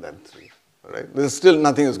make that 3. All right? There's still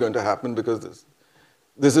nothing is going to happen because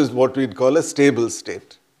this is what we'd call a stable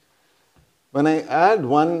state. When I add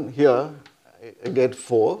 1 here, I get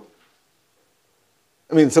 4.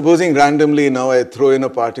 I mean, supposing randomly now I throw in a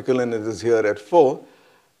particle and it is here at 4,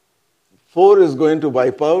 4 is going to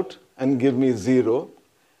wipe out and give me 0.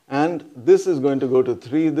 And this is going to go to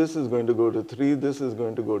 3, this is going to go to 3, this is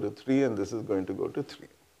going to go to 3, and this is going to go to 3.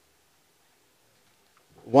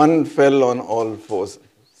 1 fell on all 4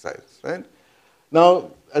 sides, right?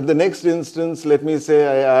 Now, at the next instance, let me say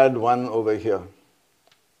I add 1 over here.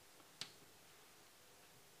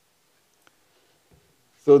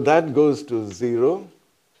 So that goes to 0.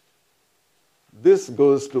 This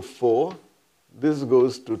goes to 4. this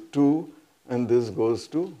goes to 2, and this goes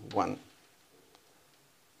to 1.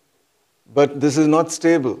 But this is not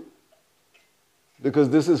stable, because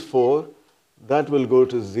this is 4, that will go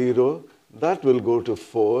to 0, that will go to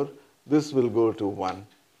 4, this will go to 1.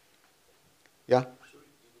 Yeah?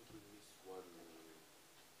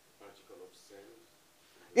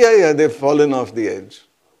 Yeah, they've fallen off the edge.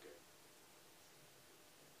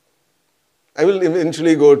 I will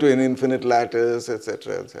eventually go to an infinite lattice,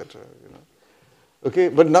 etc., etc. Okay,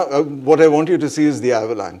 but now what I want you to see is the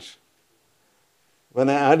avalanche. When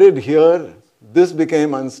I added here, this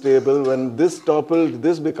became unstable. When this toppled,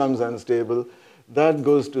 this becomes unstable. That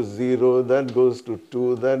goes to 0, that goes to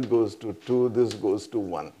 2, that goes to 2, this goes to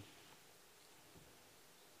 1.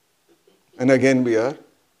 And again we are.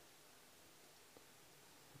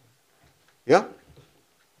 Yeah?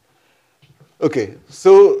 Okay,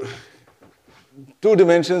 so 2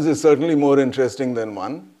 dimensions is certainly more interesting than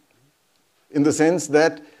 1, in the sense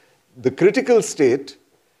that the critical state,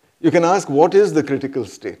 you can ask, what is the critical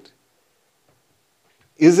state?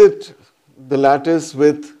 Is it the lattice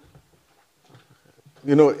with,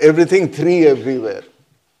 everything 3 everywhere?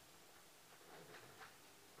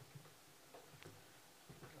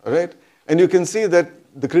 All right? And you can see that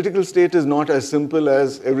the critical state is not as simple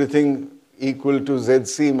as everything equal to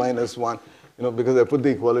ZC minus 1, because I put the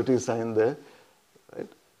equality sign there. Right?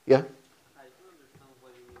 Yeah? I don't understand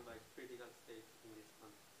what you mean by critical state in this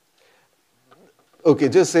context. Okay,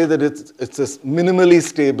 just say that it's a minimally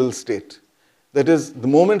stable state. That is, the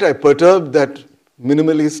moment I perturb that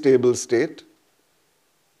minimally stable state,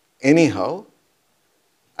 anyhow,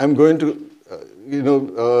 I'm going to,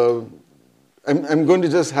 I'm going to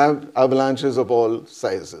just have avalanches of all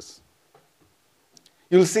sizes.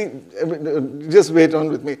 You'll see, just wait on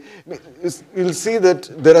with me. You'll see that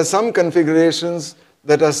there are some configurations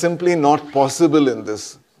that are simply not possible in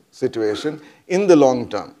this situation in the long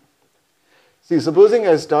term. See, supposing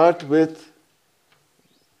I start with,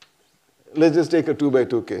 let's just take a 2 by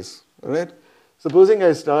 2 case, all right? Supposing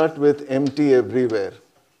I start with empty everywhere,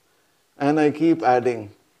 and I keep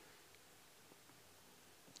adding,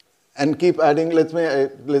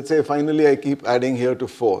 let's say finally I keep adding here to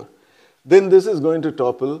 4. Then this is going to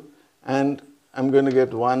topple, and I'm going to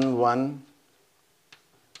get 1, 1,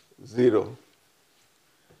 0.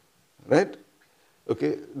 Right?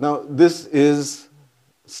 Okay, now this is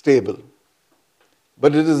stable,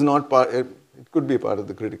 but it is not part, it could be part of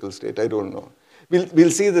the critical state, I don't know.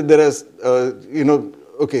 We'll see that there is,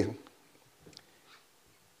 okay.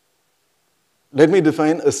 Let me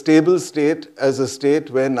define a stable state as a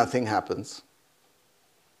state where nothing happens.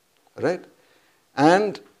 Right?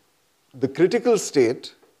 And the critical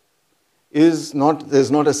state is not,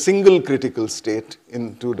 there's not a single critical state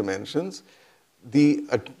in 2 dimensions.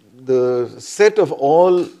 The set of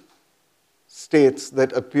all states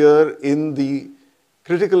that appear in the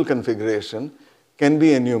critical configuration can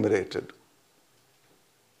be enumerated.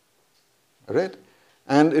 All right?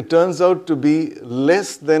 And it turns out to be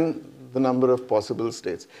less than the number of possible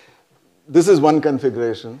states. This is one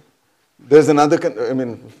configuration. There's another,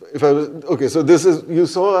 so this is, you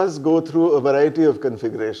saw us go through a variety of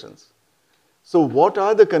configurations. So what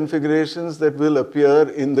are the configurations that will appear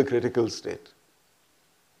in the critical state?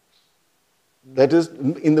 That is,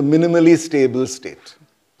 in the minimally stable state.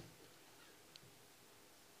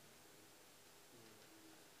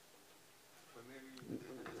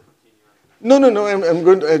 No, I'm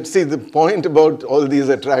going to see, the point about all these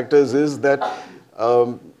attractors is that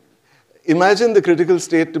imagine the critical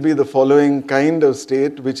state to be the following kind of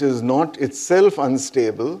state, which is not itself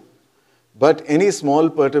unstable, but any small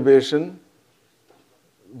perturbation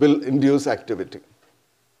will induce activity. Okay.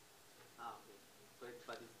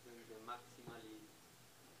 But it's the maximally...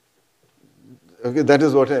 Okay, that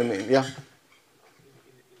is what I mean, yeah. In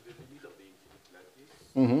the limit of the infinite lattice,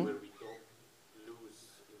 Mm-hmm. where we don't lose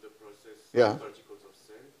in the process Yeah. particles of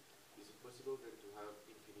cell, is it possible then to have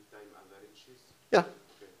infinite time avalanches? Yeah,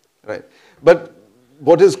 Okay. right. But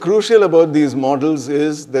what is crucial about these models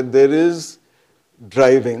is that there is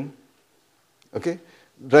driving, okay?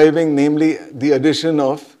 Driving, namely the addition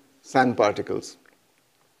of sand particles.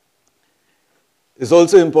 It's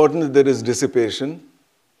also important that there is dissipation.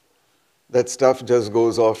 That stuff just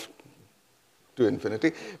goes off to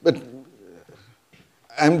infinity. But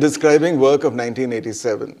I'm describing work of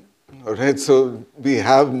 1987. All right, so we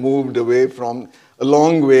have moved away from, a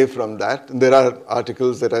long way from that. And there are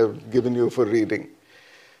articles that I've given you for reading.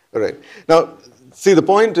 All right. Now, see, the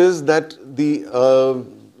point is that the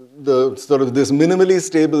sort of this minimally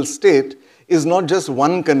stable state is not just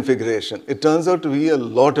one configuration. It turns out to be a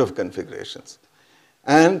lot of configurations.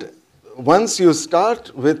 And once you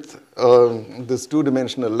start with this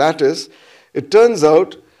two-dimensional lattice, it turns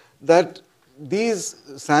out that these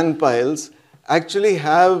sand piles actually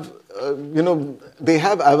have, they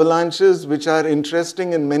have avalanches which are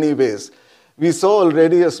interesting in many ways. We saw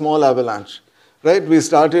already a small avalanche, right? We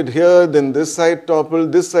started here, then this side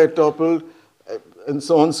toppled, and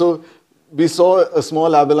so on. So we saw a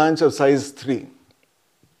small avalanche of size 3,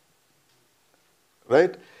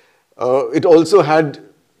 right? It also had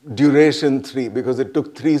duration 3 because it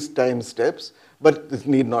took 3 time steps, but this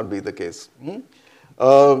need not be the case.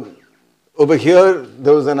 Over here,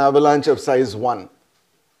 there was an avalanche of size 1,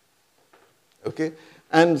 okay,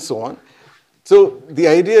 and so on. So the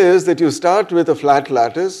idea is that you start with a flat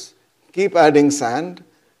lattice, keep adding sand,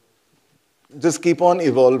 just keep on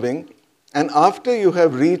evolving, and after you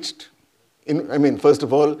have reached, first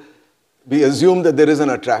of all, we assume that there is an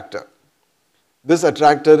attractor. This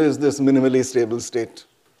attractor is this minimally stable state.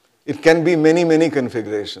 It can be many, many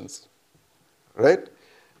configurations, right?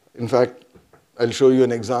 In fact, I'll show you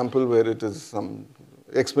an example where it is some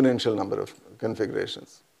exponential number of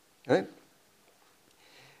configurations, right?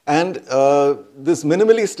 And this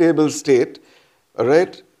minimally stable state,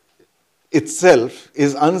 right, itself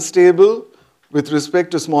is unstable with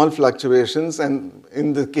respect to small fluctuations, and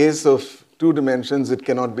in the case of 2 dimensions, it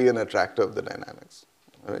cannot be an attractor of the dynamics,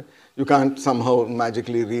 right? You can't somehow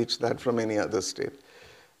magically reach that from any other state.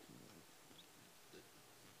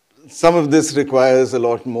 Some of this requires a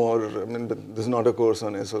lot more. This is not a course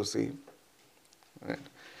on SOC. Right.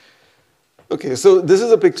 Okay, so this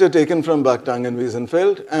is a picture taken from Bachtung and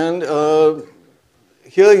Wiesenfeld, and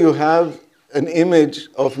here you have an image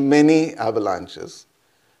of many avalanches,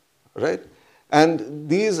 right? And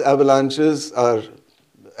these avalanches are,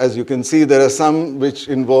 as you can see, there are some which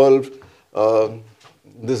involve,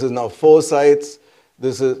 this is now 4 sites.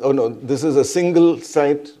 This is a single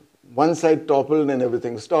site. One side toppled and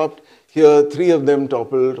everything stopped. Here, 3 of them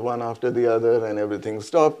toppled, one after the other, and everything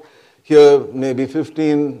stopped. Here, maybe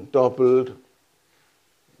 15 toppled,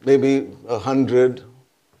 maybe 100,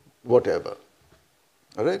 whatever.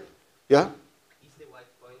 All right? Yeah? Is the white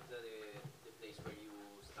point the place where you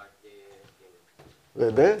start the game?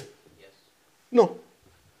 Where there? Yes. No.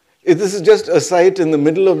 This is just a site in the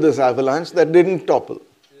middle of this avalanche that didn't topple.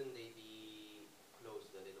 Shouldn't they be closed,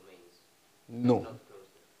 the domains? No. Not closed.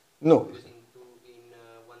 No. Because in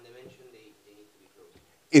one dimension, they need to be closed.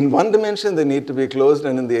 In one dimension, they need to be closed,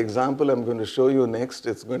 and in the example I'm going to show you next,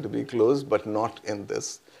 it's going to be closed, but not in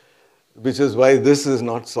this, which is why this is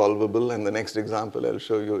not solvable, and the next example I'll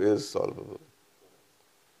show you is solvable.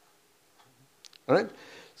 All right?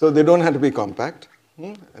 So they don't have to be compact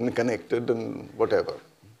and connected and whatever.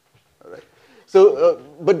 All right. So,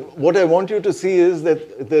 but what I want you to see is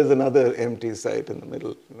that there's another empty site in the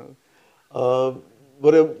middle.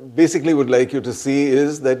 What I basically would like you to see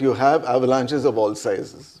is that you have avalanches of all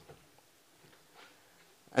sizes.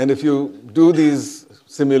 And if you do these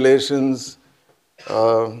simulations,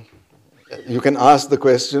 you can ask the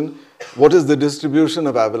question, what is the distribution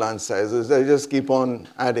of avalanche sizes? I just keep on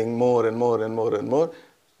adding more and more and more and more.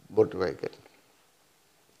 What do I get?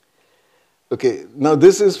 Okay, now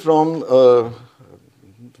this is from a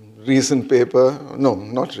recent paper. No,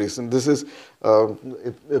 not recent. This is a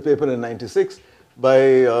paper in '96 by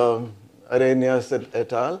Arrhenius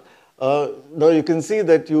et al. Now you can see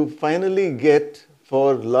that you finally get,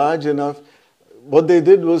 for large enough, what they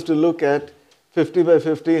did was to look at 50 by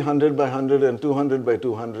 50, 100 by 100, and 200 by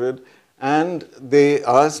 200, and they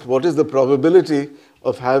asked what is the probability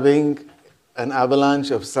of having an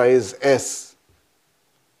avalanche of size S.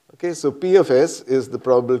 Okay, so P of S is the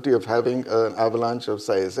probability of having an avalanche of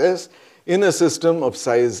size S in a system of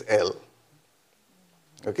size L.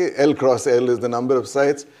 Okay, L cross L is the number of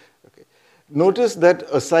sites. Okay. Notice that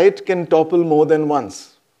a site can topple more than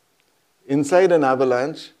once. Inside an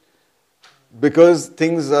avalanche, because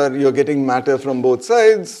you're getting matter from both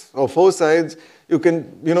sides or 4 sides, you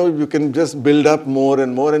can just build up more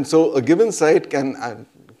and more, and so a given site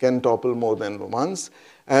can topple more than once.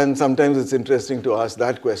 And sometimes it's interesting to ask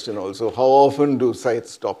that question also: how often do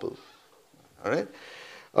sites topple? All right.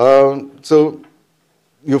 So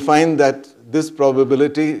you find that this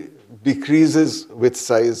probability decreases with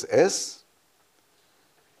size S.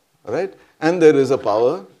 All right, and there is a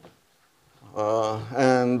power.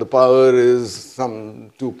 And the power is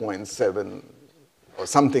some 2.7 or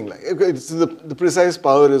something like it. The precise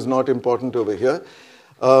power is not important over here.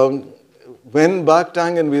 When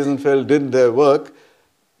Bachtung and Wiesenfeld did their work,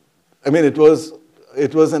 it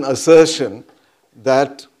was an assertion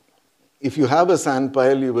that if you have a sand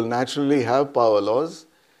pile, you will naturally have power laws.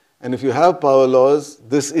 And if you have power laws,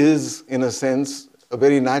 this is, in a sense, a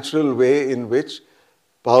very natural way in which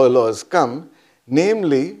power laws come.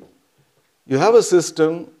 Namely, you have a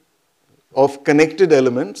system of connected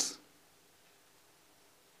elements.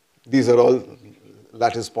 These are all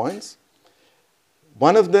lattice points.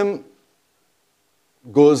 One of them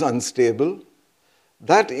goes unstable.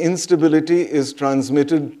 That instability is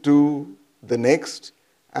transmitted to the next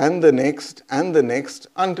and the next and the next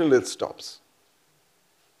until it stops.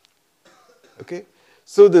 Okay?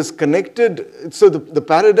 So this connected, so the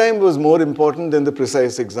paradigm was more important than the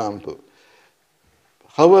precise example.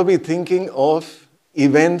 How are we thinking of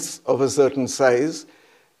events of a certain size?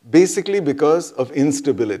 Basically because of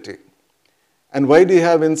instability. And why do you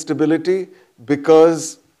have instability?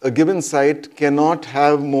 Because a given site cannot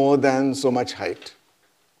have more than so much height.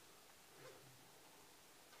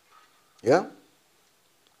 Yeah?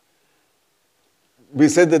 We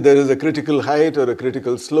said that there is a critical height or a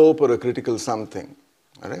critical slope or a critical something.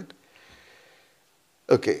 All right?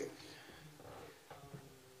 Okay.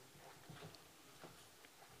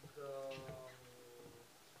 The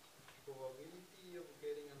probability of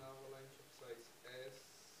getting an avalanche of size S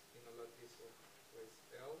in a lattice of size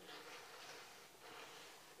L,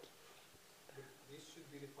 this should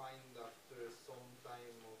be defined after some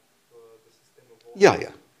time of the system evolving. Yeah,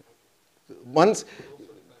 yeah. Once,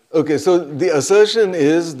 okay, so the assertion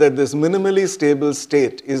is that this minimally stable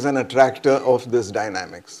state is an attractor of this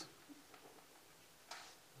dynamics.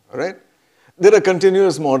 All right? There are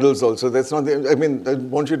continuous models also. That's not the, I mean, I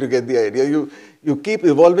want you to get the idea. You keep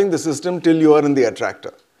evolving the system till you are in the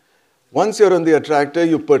attractor. Once you're on the attractor,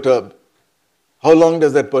 you perturb. How long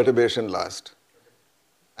does that perturbation last?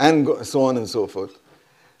 And so on and so forth.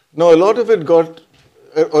 Now, a lot of it got,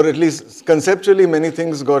 or at least conceptually, many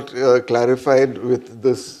things got clarified with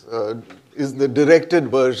this, is the directed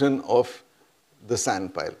version of the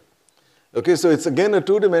sand pile. Okay, so it's again a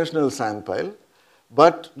two-dimensional sand pile,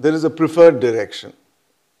 but there is a preferred direction.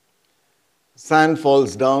 Sand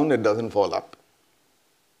falls down, it doesn't fall up.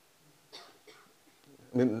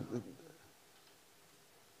 I mean,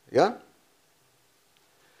 yeah?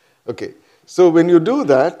 Okay, so when you do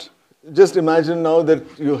that, just imagine now that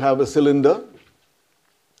you have a cylinder,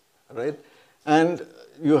 right? And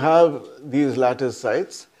you have these lattice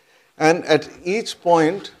sites, and at each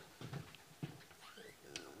point,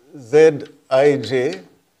 Zij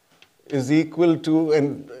is equal to,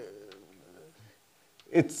 and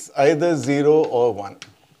it's either 0 or 1.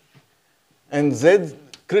 And Z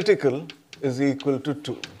critical is equal to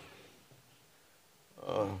 2.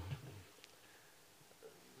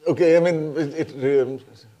 Okay, I mean,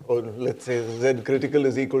 or let's say Z critical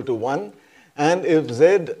is equal to 1. And if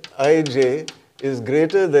Zij is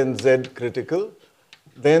greater than Z critical,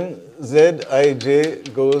 then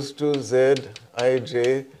Zij goes to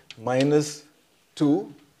Zij minus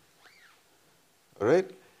 2,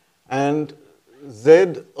 right? And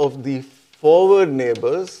Z of the forward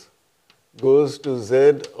neighbors goes to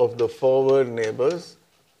Z of the forward neighbors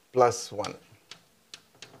plus 1.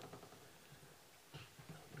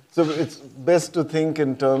 So it's best to think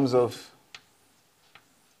in terms of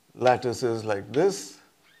lattices like this.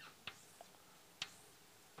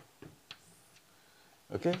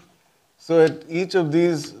 Okay? So at each of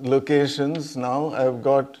these locations now I've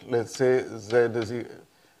got, let's say, Z is,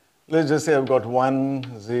 let's just say I've got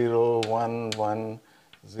 1, 0, 1, 1,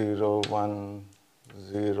 0, 1,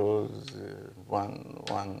 0, 1,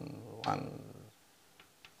 1, 1,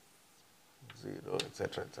 0,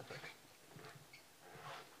 etc., etc.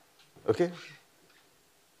 Okay?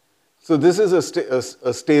 So this is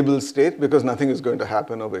a stable state because nothing is going to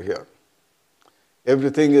happen over here.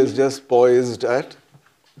 Everything is just poised at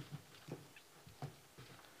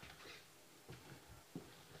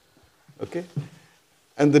okay?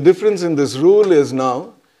 And the difference in this rule is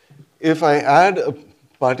now, if I add a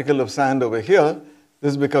particle of sand over here,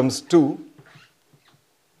 this becomes 2.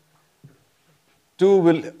 2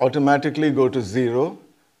 will automatically go to 0.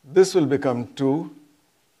 This will become 2.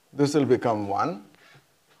 This will become 1.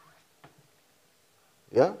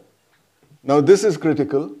 Yeah? Now this is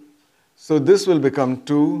critical. So this will become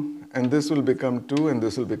 2, and this will become 2, and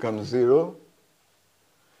this will become 0.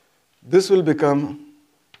 This will become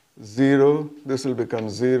 0, this will become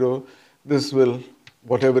 0. This will,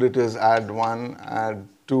 whatever it is, add 1, add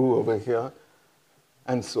 2 over here,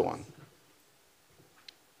 and so on.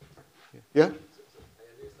 Yeah? I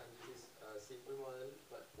understand this is a simple model,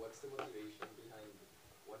 but what's the motivation behind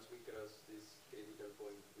once we cross this critical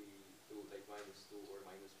point, we do like -2 or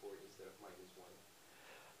 -4 instead of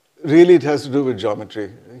 -1? Really, it has to do with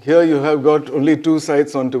geometry. Here you have got only 2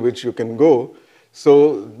 sites onto which you can go.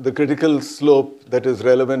 So the critical slope that is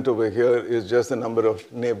relevant over here is just the number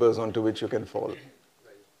of neighbors onto which you can fall.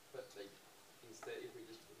 Right, but like instead, if we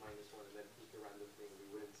just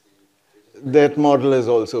That model has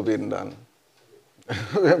also been done.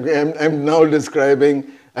 I'm now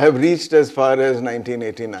describing, I have reached as far as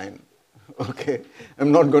 1989. Okay,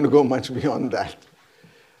 I'm not going to go much beyond that.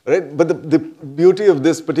 Right? But the beauty of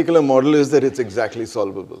this particular model is that it's exactly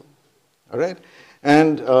solvable. All right?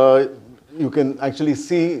 And you can actually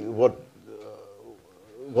see what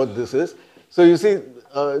this is. So you see,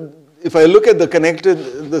 if I look at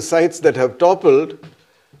the sites that have toppled,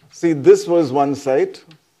 see, this was one site.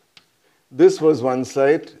 This was one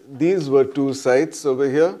site. These were two sites over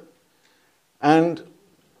here. And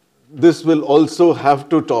this will also have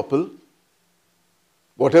to topple.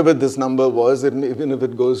 Whatever this number was, even if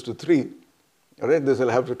it goes to 3, all right, this will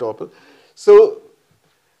have to topple. So,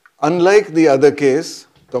 unlike the other case,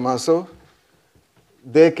 Tommaso,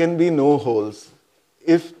 there can be no holes.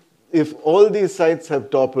 If all these sites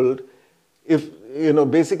have toppled,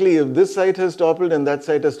 basically if this site has toppled and that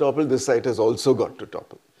site has toppled, this site has also got to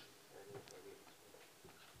topple.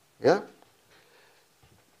 Yeah?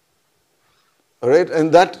 All right,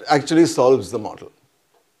 and that actually solves the model.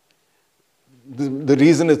 The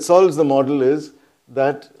reason it solves the model is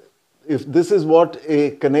that if this is what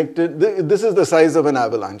this is the size of an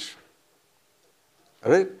avalanche.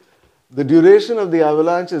 All right? The duration of the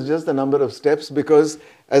avalanche is just the number of steps, because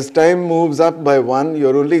as time moves up by 1,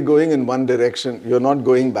 you're only going in one direction. You're not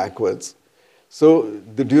going backwards. So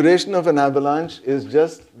the duration of an avalanche is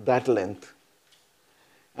just that length.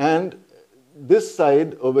 And this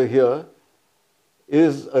side over here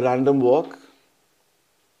is a random walk.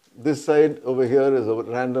 This side over here is a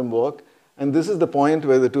random walk. And this is the point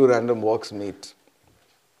where the two random walks meet.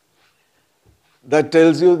 That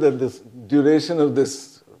tells you that this duration of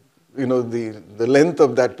this, the length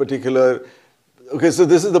of that particular... Okay, so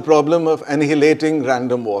this is the problem of annihilating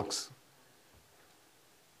random walks.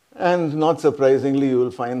 And not surprisingly, you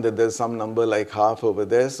will find that there's some number like half over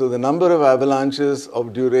there. So the number of avalanches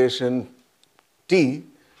of duration t,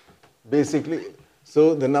 basically,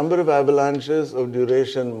 so the number of avalanches of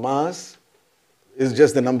duration mass is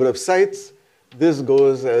just the number of sites. This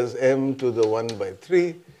goes as m to the 1 by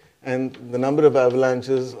 3. And the number of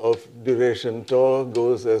avalanches of duration tau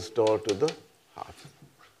goes as tau to the half.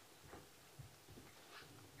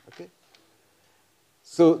 Okay?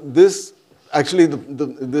 So this, actually,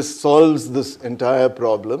 this solves this entire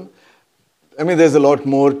problem. I mean, there's a lot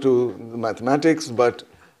more to the mathematics, but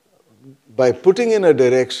by putting in a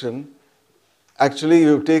direction, actually,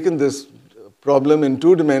 you've taken this problem in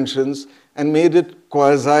 2 dimensions and made it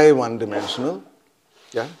quasi one-dimensional.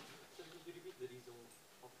 Yeah?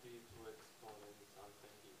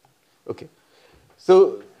 Okay.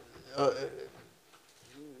 So,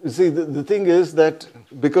 you see, the thing is that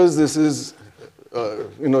because this is,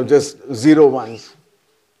 just 0 ones,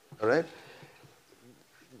 all right?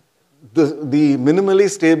 The minimally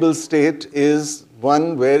stable state is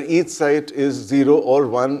one where each site is 0 or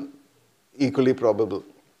 1 equally probable.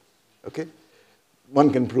 Okay? One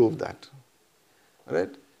can prove that. All right?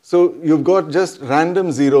 So you've got just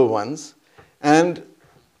random 0 ones, and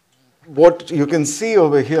what you can see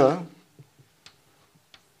over here,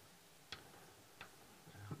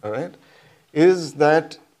 all right, is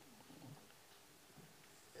that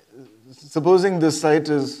supposing this site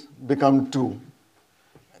is become 2,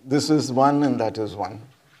 this is 1 and that is 1.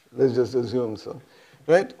 Let's just assume so,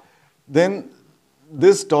 right? Then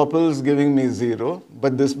this topples, giving me 0,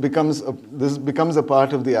 but this becomes a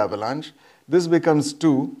part of the avalanche. This becomes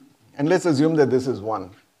 2, and let's assume that this is 1.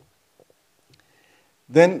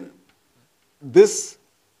 Then this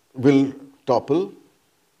will topple,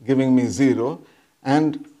 giving me 0,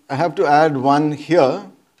 and I have to add 1 here,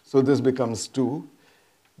 so this becomes 2.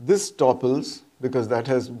 This topples, because that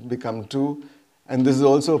has become 2, and this is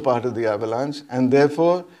also a part of the avalanche, and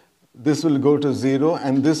therefore this will go to 0,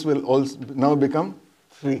 and this will also now become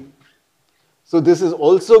 3. So this is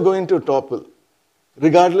also going to topple,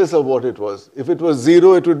 regardless of what it was. If it was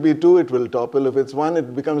 0, it would be 2, it will topple. If it's 1,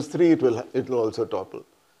 it becomes 3, it will also topple.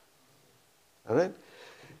 All right?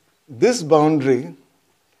 This boundary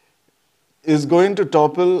is going to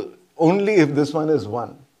topple only if this one is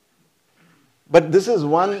 1. But this is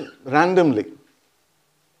 1 randomly.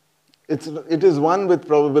 It is 1 with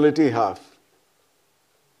probability half.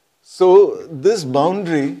 So this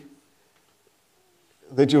boundary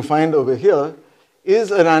that you find over here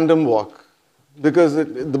is a random walk, because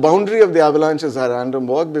the boundary of the avalanche is a random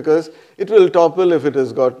walk, because it will topple if it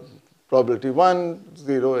has got probability 1,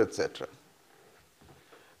 0, etc.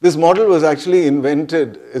 This model was actually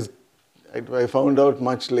invented, I found out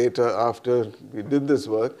much later after we did this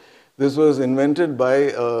work. This was invented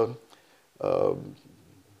by a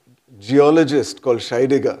geologist called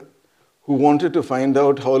Scheidegger, who wanted to find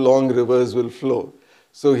out how long rivers will flow.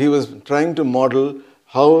 So he was trying to model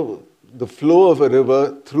how the flow of a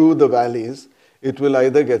river through the valleys, it will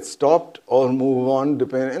either get stopped or move on,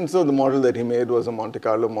 depending. And so the model that he made was a Monte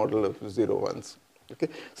Carlo model of 0 ones. Okay?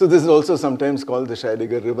 So this is also sometimes called the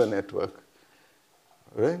Scheidegger river network.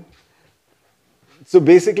 Right? So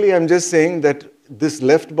basically, I'm just saying that this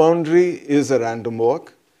left boundary is a random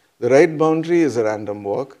walk, the right boundary is a random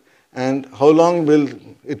walk, and how long will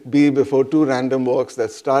it be before two random walks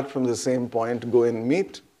that start from the same point go and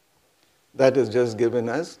meet? That is just given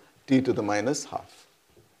as t to the minus half.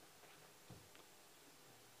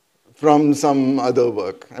 From some other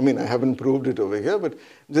work. I mean, I haven't proved it over here, but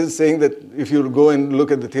just saying that if you go and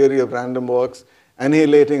look at the theory of random walks,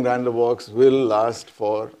 annihilating random walks will last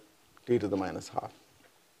for t to the minus half.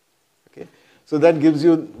 Okay? So that gives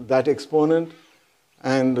you that exponent,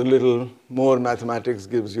 and a little more mathematics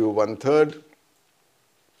gives you 1/3.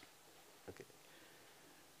 Okay.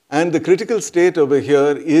 And the critical state over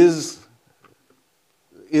here is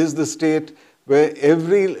the state where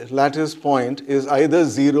every lattice point is either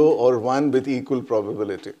 0 or 1 with equal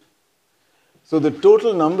probability. So the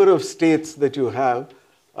total number of states that you have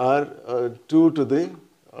are 2 to the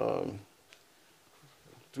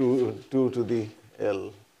 2 to the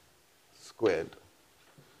L squared.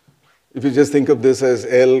 If you just think of this as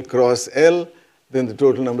L cross L, then the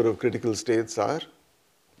total number of critical states are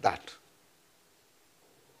that.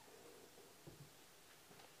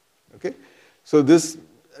 Okay? So this,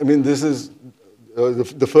 I mean, this is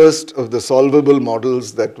the first of the solvable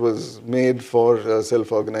models that was made for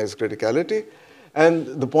self-organized criticality.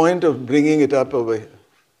 And the point of bringing it up over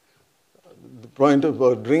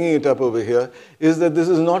here, is that this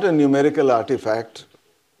is not a numerical artifact.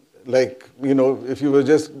 Like, you know, if you were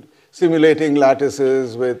just simulating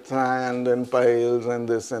lattices with sand and piles and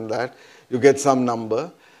this and that, you get some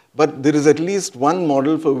number. But there is at least one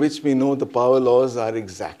model for which we know the power laws are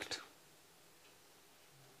exact.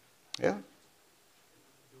 Yeah?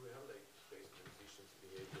 Do we have like phase transitions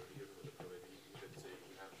behavior here for the probability? Let's say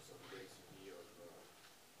we have some density of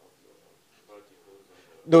particles.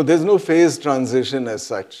 No, there's no phase transition as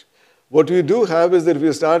such. What you do have is that if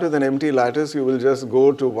you start with an empty lattice, you will just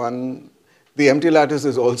go to one. The empty lattice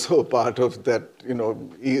is also a part of that, you know,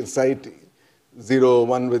 site 0,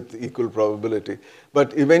 1 with equal probability.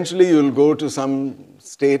 But eventually you'll go to some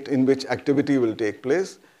state in which activity will take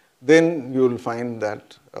place. Then you'll find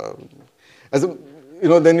that,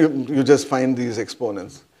 then you just find these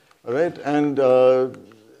exponents. All right? And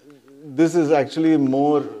this is actually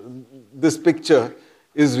more, this picture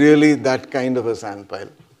is really that kind of a sand pile.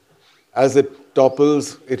 As it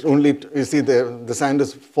topples, it only, you see the sand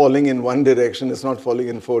is falling in one direction, it's not falling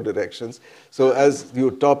in 4 directions. So as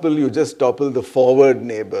you topple, you just topple the forward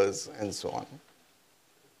neighbors and so on.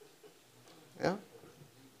 Yeah?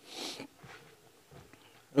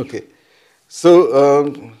 Okay. So,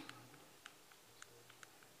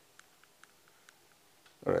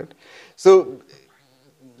 all right. So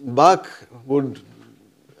Bach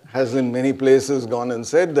has in many places gone and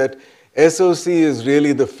said that SOC is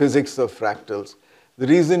really the physics of fractals. The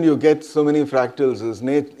reason you get so many fractals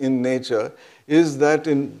in nature is that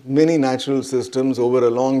in many natural systems over a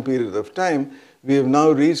long period of time, we have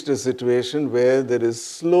now reached a situation where there is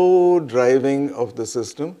slow driving of the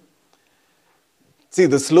system. See,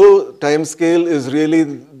 the slow time scale is really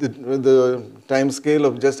the time scale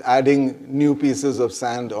of just adding new pieces of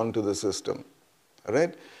sand onto the system, all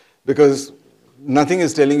right? Because nothing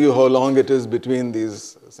is telling you how long it is between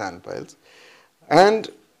these sand piles. And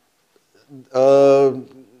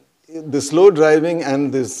the slow driving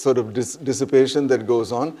and this sort of dissipation that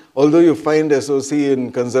goes on, although you find SOC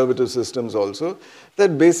in conservative systems also,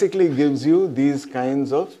 that basically gives you these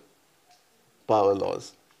kinds of power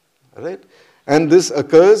laws, all right? And this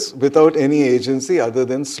occurs without any agency other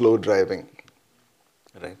than slow driving,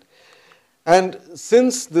 right? And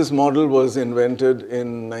since this model was invented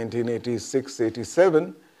in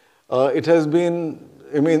 1986-87, it has been,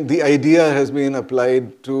 the idea has been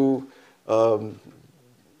applied to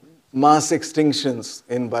mass extinctions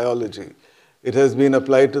in biology. It has been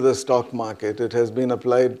applied to the stock market. It has been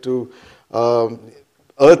applied to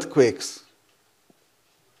earthquakes,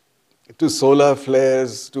 to solar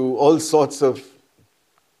flares, to all sorts of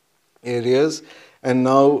areas, and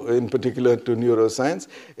now in particular to neuroscience.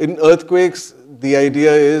 In earthquakes, the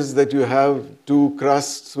idea is that you have two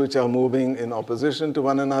crusts which are moving in opposition to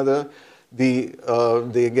one another. They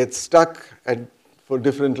get stuck for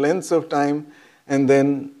different lengths of time, and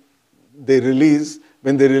then they release.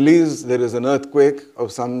 When they release, there is an earthquake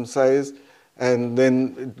of some size, and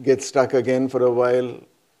then it gets stuck again for a while,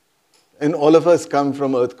 and all of us come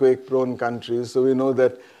from earthquake-prone countries, so we know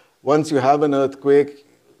that once you have an earthquake,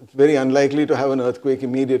 it's very unlikely to have an earthquake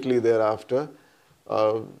immediately thereafter.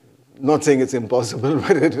 Not saying it's impossible,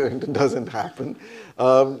 but it doesn't happen.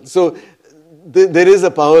 So there is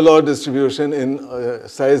a power law distribution in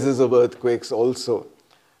sizes of earthquakes also,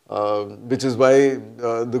 which is why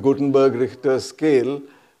the Gutenberg-Richter scale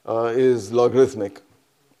is logarithmic.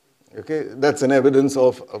 Okay, that's an evidence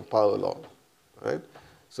of a power law, right?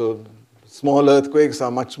 So small earthquakes are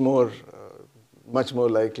much more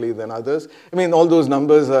likely than others. I mean, all those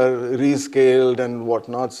numbers are rescaled and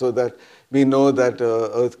whatnot, so that we know that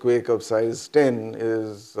earthquake of size 10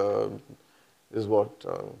 is what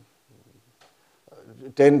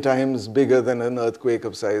 10 times bigger than an earthquake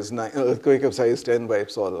of size 9. Earthquake of size 10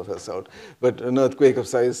 wipes all of us out, but an earthquake of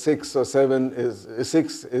size 6 or 7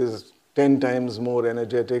 is 10 times more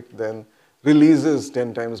energetic than, releases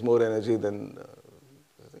 10 times more energy than.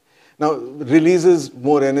 Now, releases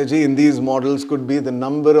more energy in these models could be the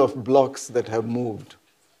number of blocks that have moved.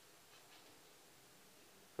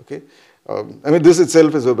 Okay, I mean, this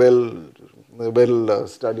itself is a well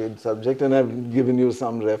studied subject, and I've given you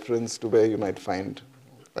some reference to where you might find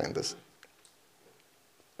this.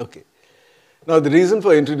 Okay. Now, the reason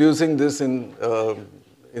for introducing this in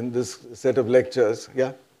this set of lectures, yeah.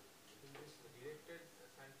 In this directed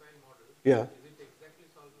sine model, Yeah. is it exactly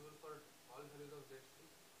solvable for all values of ZC,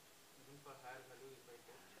 even for higher values if I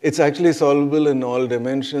take? It's actually solvable in all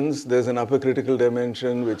dimensions. There's an upper critical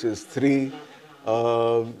dimension, which is 3.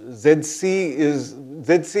 ZC is,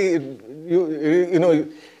 you know,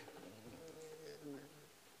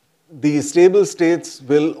 the stable states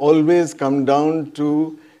will always come down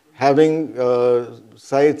to having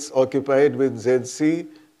sites occupied with ZC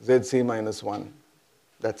minus 1.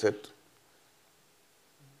 That's it.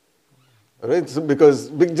 All right, so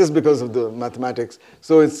just because of the mathematics.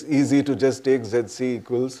 So it's easy to just take ZC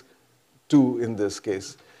equals 2 in this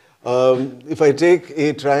case. If I take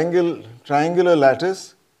a triangular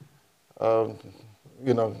lattice,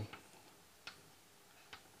 you know,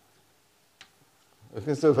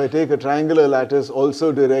 okay, so if I take a triangular lattice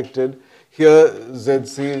also directed, here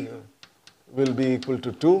ZC will be equal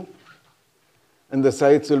to 2, and the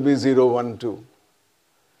sites will be 0, 1, 2.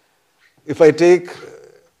 If I take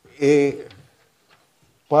a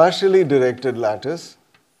partially directed lattice,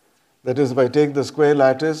 that is, if I take the square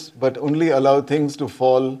lattice but only allow things to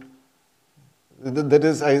fall, that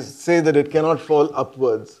is, I say that it cannot fall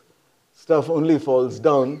upwards, stuff only falls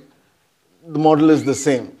down, the model is the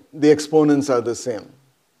same. The exponents are the same.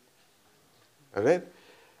 All right?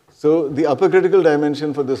 So the upper critical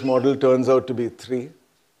dimension for this model turns out to be 3.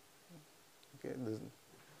 Okay,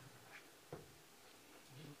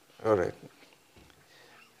 all right.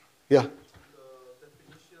 Yeah? The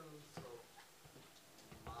definitions of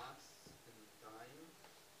mass and time,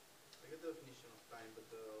 I get the definition of time, but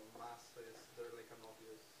the mass is there like an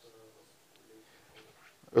obvious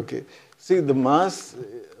relation. Okay. See, the mass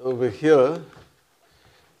over here.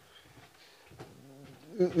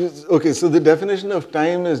 Okay, so the definition of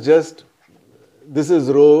time is just, this is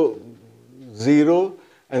rho 0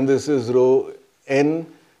 and this is rho n,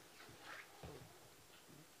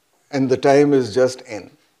 and the time is just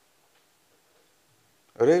n.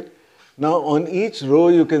 All right? Now, on each row,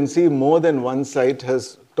 you can see more than one site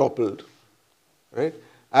has toppled. Right?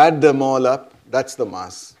 Add them all up, that's the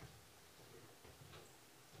mass.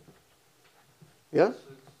 Yeah? Okay,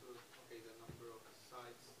 the number of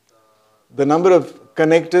sites, The number of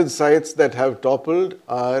connected sites that have toppled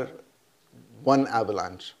are one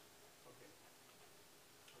avalanche.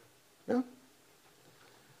 Yeah?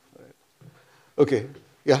 Okay,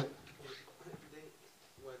 yeah? Then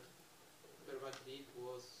what Pervat did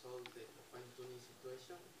was solve the fine-tuning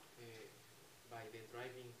situation by the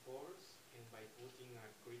driving force and by putting a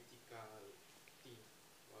critical T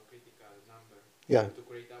or a critical number Yeah. to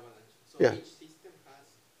create avalanche. So Yeah. each system has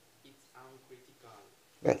its own critical.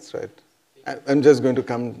 That's right. I'm just going to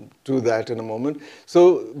come to that in a moment.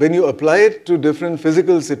 So when you apply it to different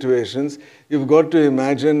physical situations, you've got to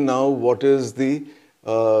imagine now what is the,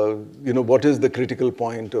 what is the critical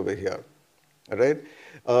point over here. All right?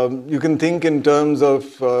 You can think in terms of,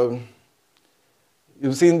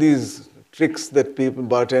 you've seen these tricks that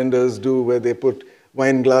bartenders do where they put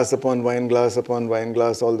wine glass upon wine glass upon wine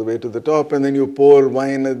glass all the way to the top, and then you pour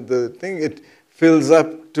wine at the thing, it fills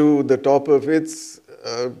up to the top of its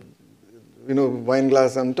wine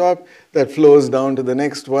glass on top, that flows down to the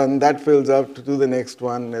next one, that fills up to the next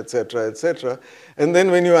one, etc., etc. And then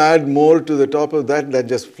when you add more to the top of that, that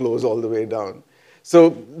just flows all the way down. So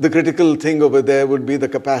the critical thing over there would be the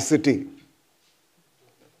capacity.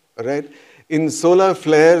 All right? In solar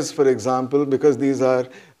flares, for example, because these are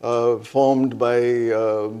formed by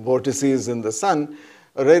vortices in the sun,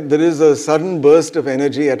 right, there is a sudden burst of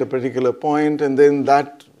energy at a particular point, and then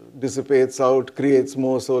that dissipates out, creates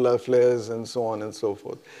more solar flares, and so on and so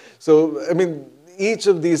forth. So, I mean, each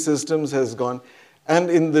of these systems has gone, and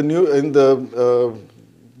in the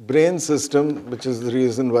brain system, which is the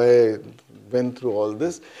reason why I went through all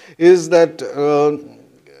this, is that,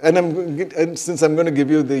 and since I'm going to give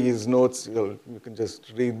you these notes, you can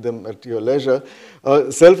just read them at your leisure.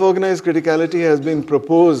 Self-organized criticality has been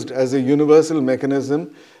proposed as a universal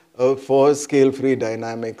mechanism for scale-free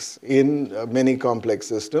dynamics in many complex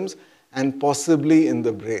systems, and possibly in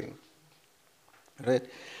the brain. Right?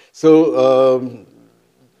 So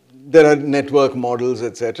there are network models,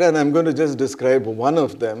 etc., and I'm going to just describe one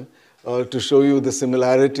of them to show you the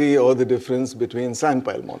similarity or the difference between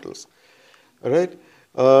sandpile models. All right?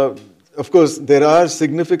 Of course, there are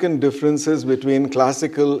significant differences between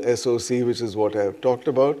classical SOC, which is what I have talked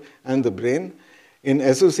about, and the brain. In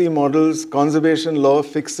SOC models, conservation law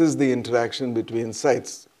fixes the interaction between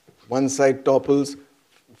sites. One site topples,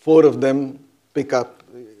 4 of them pick up,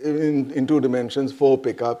 in 2 dimensions, 4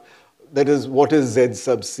 pick up. That is what is Z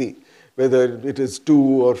sub C, whether it is 2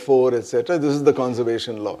 or 4, etc. This is the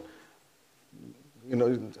conservation law.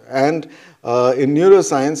 And in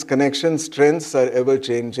neuroscience, connection strengths are ever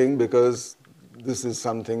changing, because this is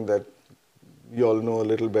something that you all know a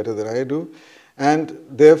little better than I do. And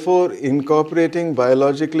therefore, incorporating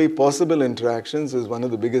biologically possible interactions is one of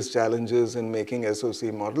the biggest challenges in making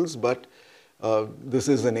SOC models, but this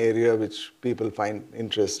is an area which people find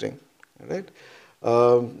interesting. Right?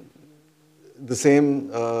 The same,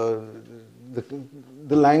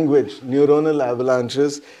 the language, neuronal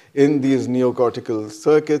avalanches in these neocortical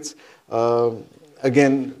circuits.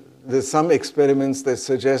 Again, there's some experiments that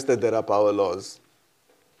suggest that there are power laws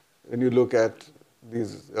when you look at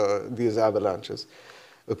these avalanches.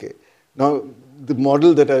 Okay. Now, the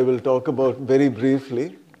model that I will talk about very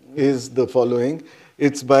briefly is the following.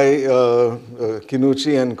 It's by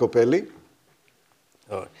Kinucci and Copelli.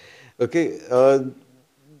 Okay.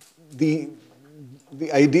 The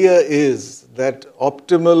idea is that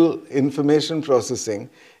optimal information processing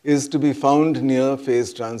is to be found near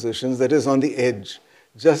phase transitions, that is on the edge,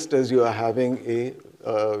 just as you are having a,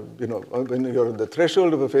 when you're at the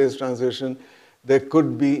threshold of a phase transition, there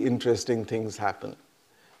could be interesting things happen.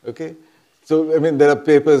 Okay? So, I mean, there are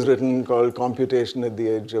papers written called Computation at the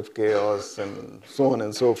Edge of Chaos and so on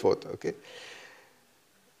and so forth. Okay?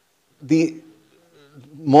 The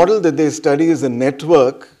model that they study is a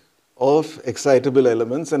network of excitable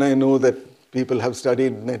elements, and I know that people have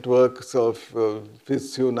studied networks of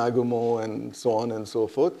Fizeau, Nagumo, and so on and so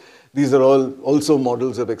forth. These are all also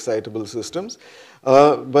models of excitable systems.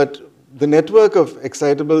 But the network of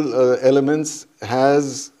excitable elements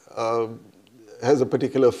has a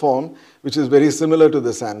particular form, which is very similar to the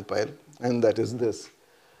sandpile, and that is this.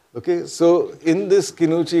 Okay, so in this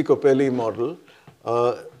Kinucci-Copelli model,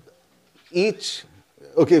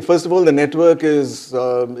 first of all, the network is,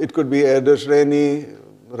 it could be Erdős-Rényi,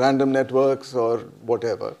 random networks, or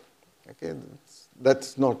whatever. Okay,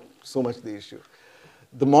 that's not so much the issue.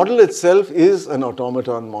 The model itself is an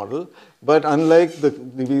automaton model, but unlike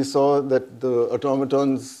we saw that the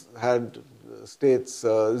automatons had states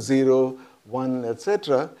 0, 1,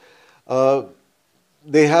 etc.,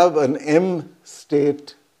 they have an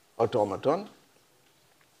M-state automaton,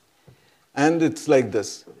 and it's like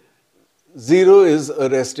this. 0 is a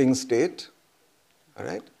resting state, all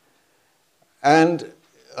right? And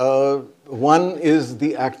 1 is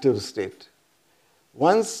the active state.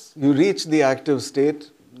 Once you reach the active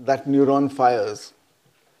state, that neuron fires.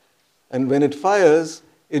 And when it fires,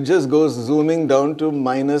 it just goes zooming down to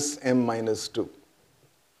minus m minus 2.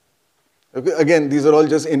 Okay? Again, these are all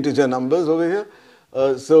just integer numbers over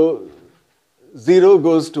here. So 0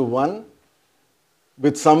 goes to 1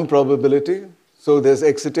 with some probability. So there's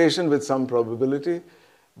excitation with some probability.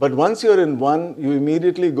 But once you're in 1, you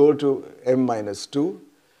immediately go to m minus 2.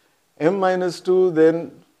 M minus 2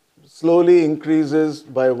 then slowly increases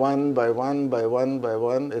by 1, by 1, by 1, by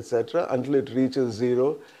 1, etc., until it reaches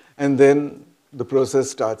 0, and then the process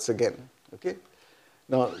starts again. Okay?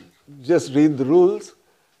 Now, just read the rules.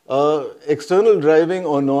 External driving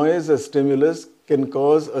or noise as stimulus can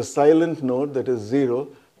cause a silent node, that is 0,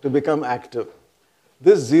 to become active.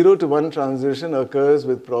 This 0 to 1 transition occurs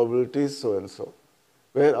with probabilities so and so,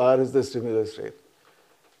 where R is the stimulus rate.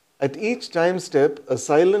 At each time step, a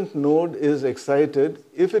silent node is excited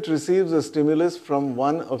if it receives a stimulus from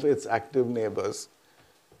one of its active neighbors.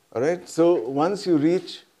 All right? So once you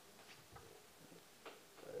reach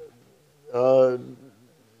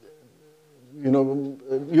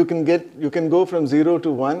you can go from 0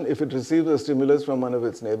 to 1 if it receives a stimulus from one of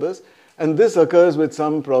its neighbors. And this occurs with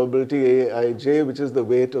some probability Aij, which is the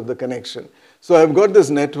weight of the connection. So I've got this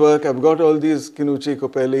network, I've got all these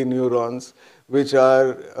Kinuchi-Copelli neurons, which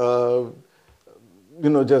are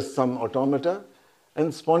just some automata.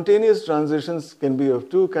 And spontaneous transitions can be of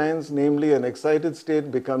two kinds, namely an excited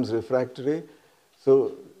state becomes refractory.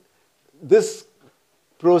 So this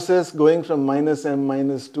process going from -m,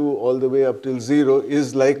 -2 all the way up till 0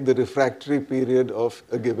 is like the refractory period of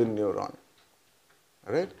a given neuron.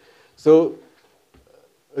 All right? So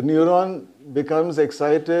a neuron becomes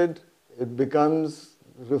excited, it becomes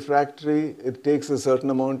refractory, it takes a certain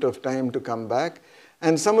amount of time to come back,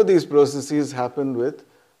 and some of these processes happen with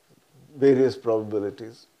various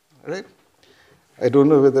probabilities. All right? I don't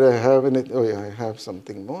know whether I have any. Oh yeah, I have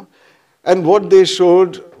something more. And what they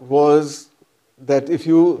showed was that if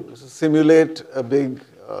you simulate a big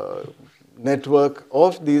network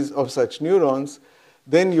of such neurons,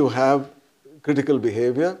 then you have critical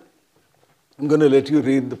behavior. I'm going to let you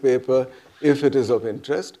read the paper if it is of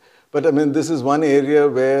interest. But I mean, this is one area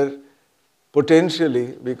where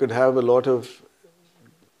potentially we could have a lot of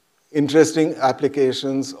interesting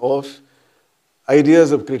applications of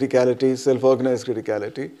ideas of criticality, self-organized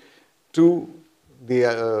criticality, to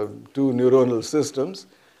neuronal systems.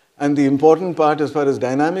 And the important part as far as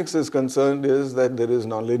dynamics is concerned is that there is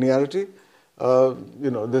nonlinearity.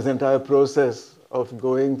 This entire process of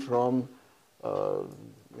going from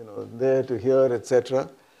there to here, etc.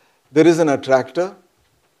 There is an attractor.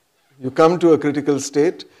 You come to a critical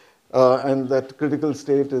state, and that critical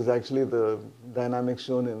state is actually the dynamic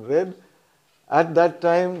shown in red. At that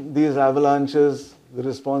time, these avalanches, the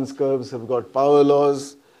response curves have got power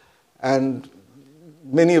laws, and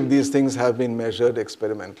many of these things have been measured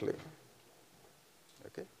experimentally.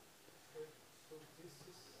 Okay? So this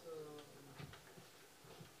is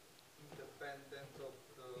independent of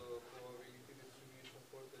the probability distribution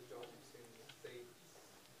for the jumps in states.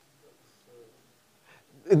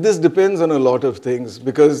 This depends on a lot of things,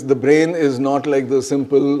 because the brain is not like the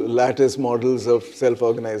simple lattice models of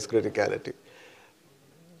self-organized criticality.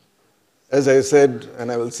 As I said, and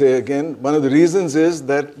I will say again, one of the reasons is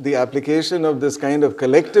that the application of this kind of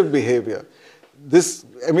collective behavior,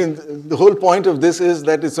 the whole point of this is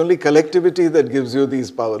that it's only collectivity that gives you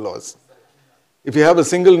these power laws. If you have a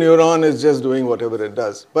single neuron, it's just doing whatever it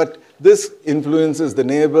does. But this influences the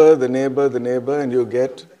neighbor, the neighbor, the neighbor, and you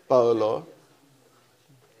get power law.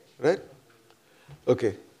 Right?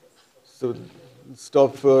 Okay. So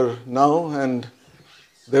stop for now, and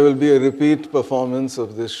there will be a repeat performance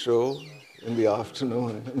of this show in the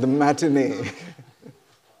afternoon, the matinee.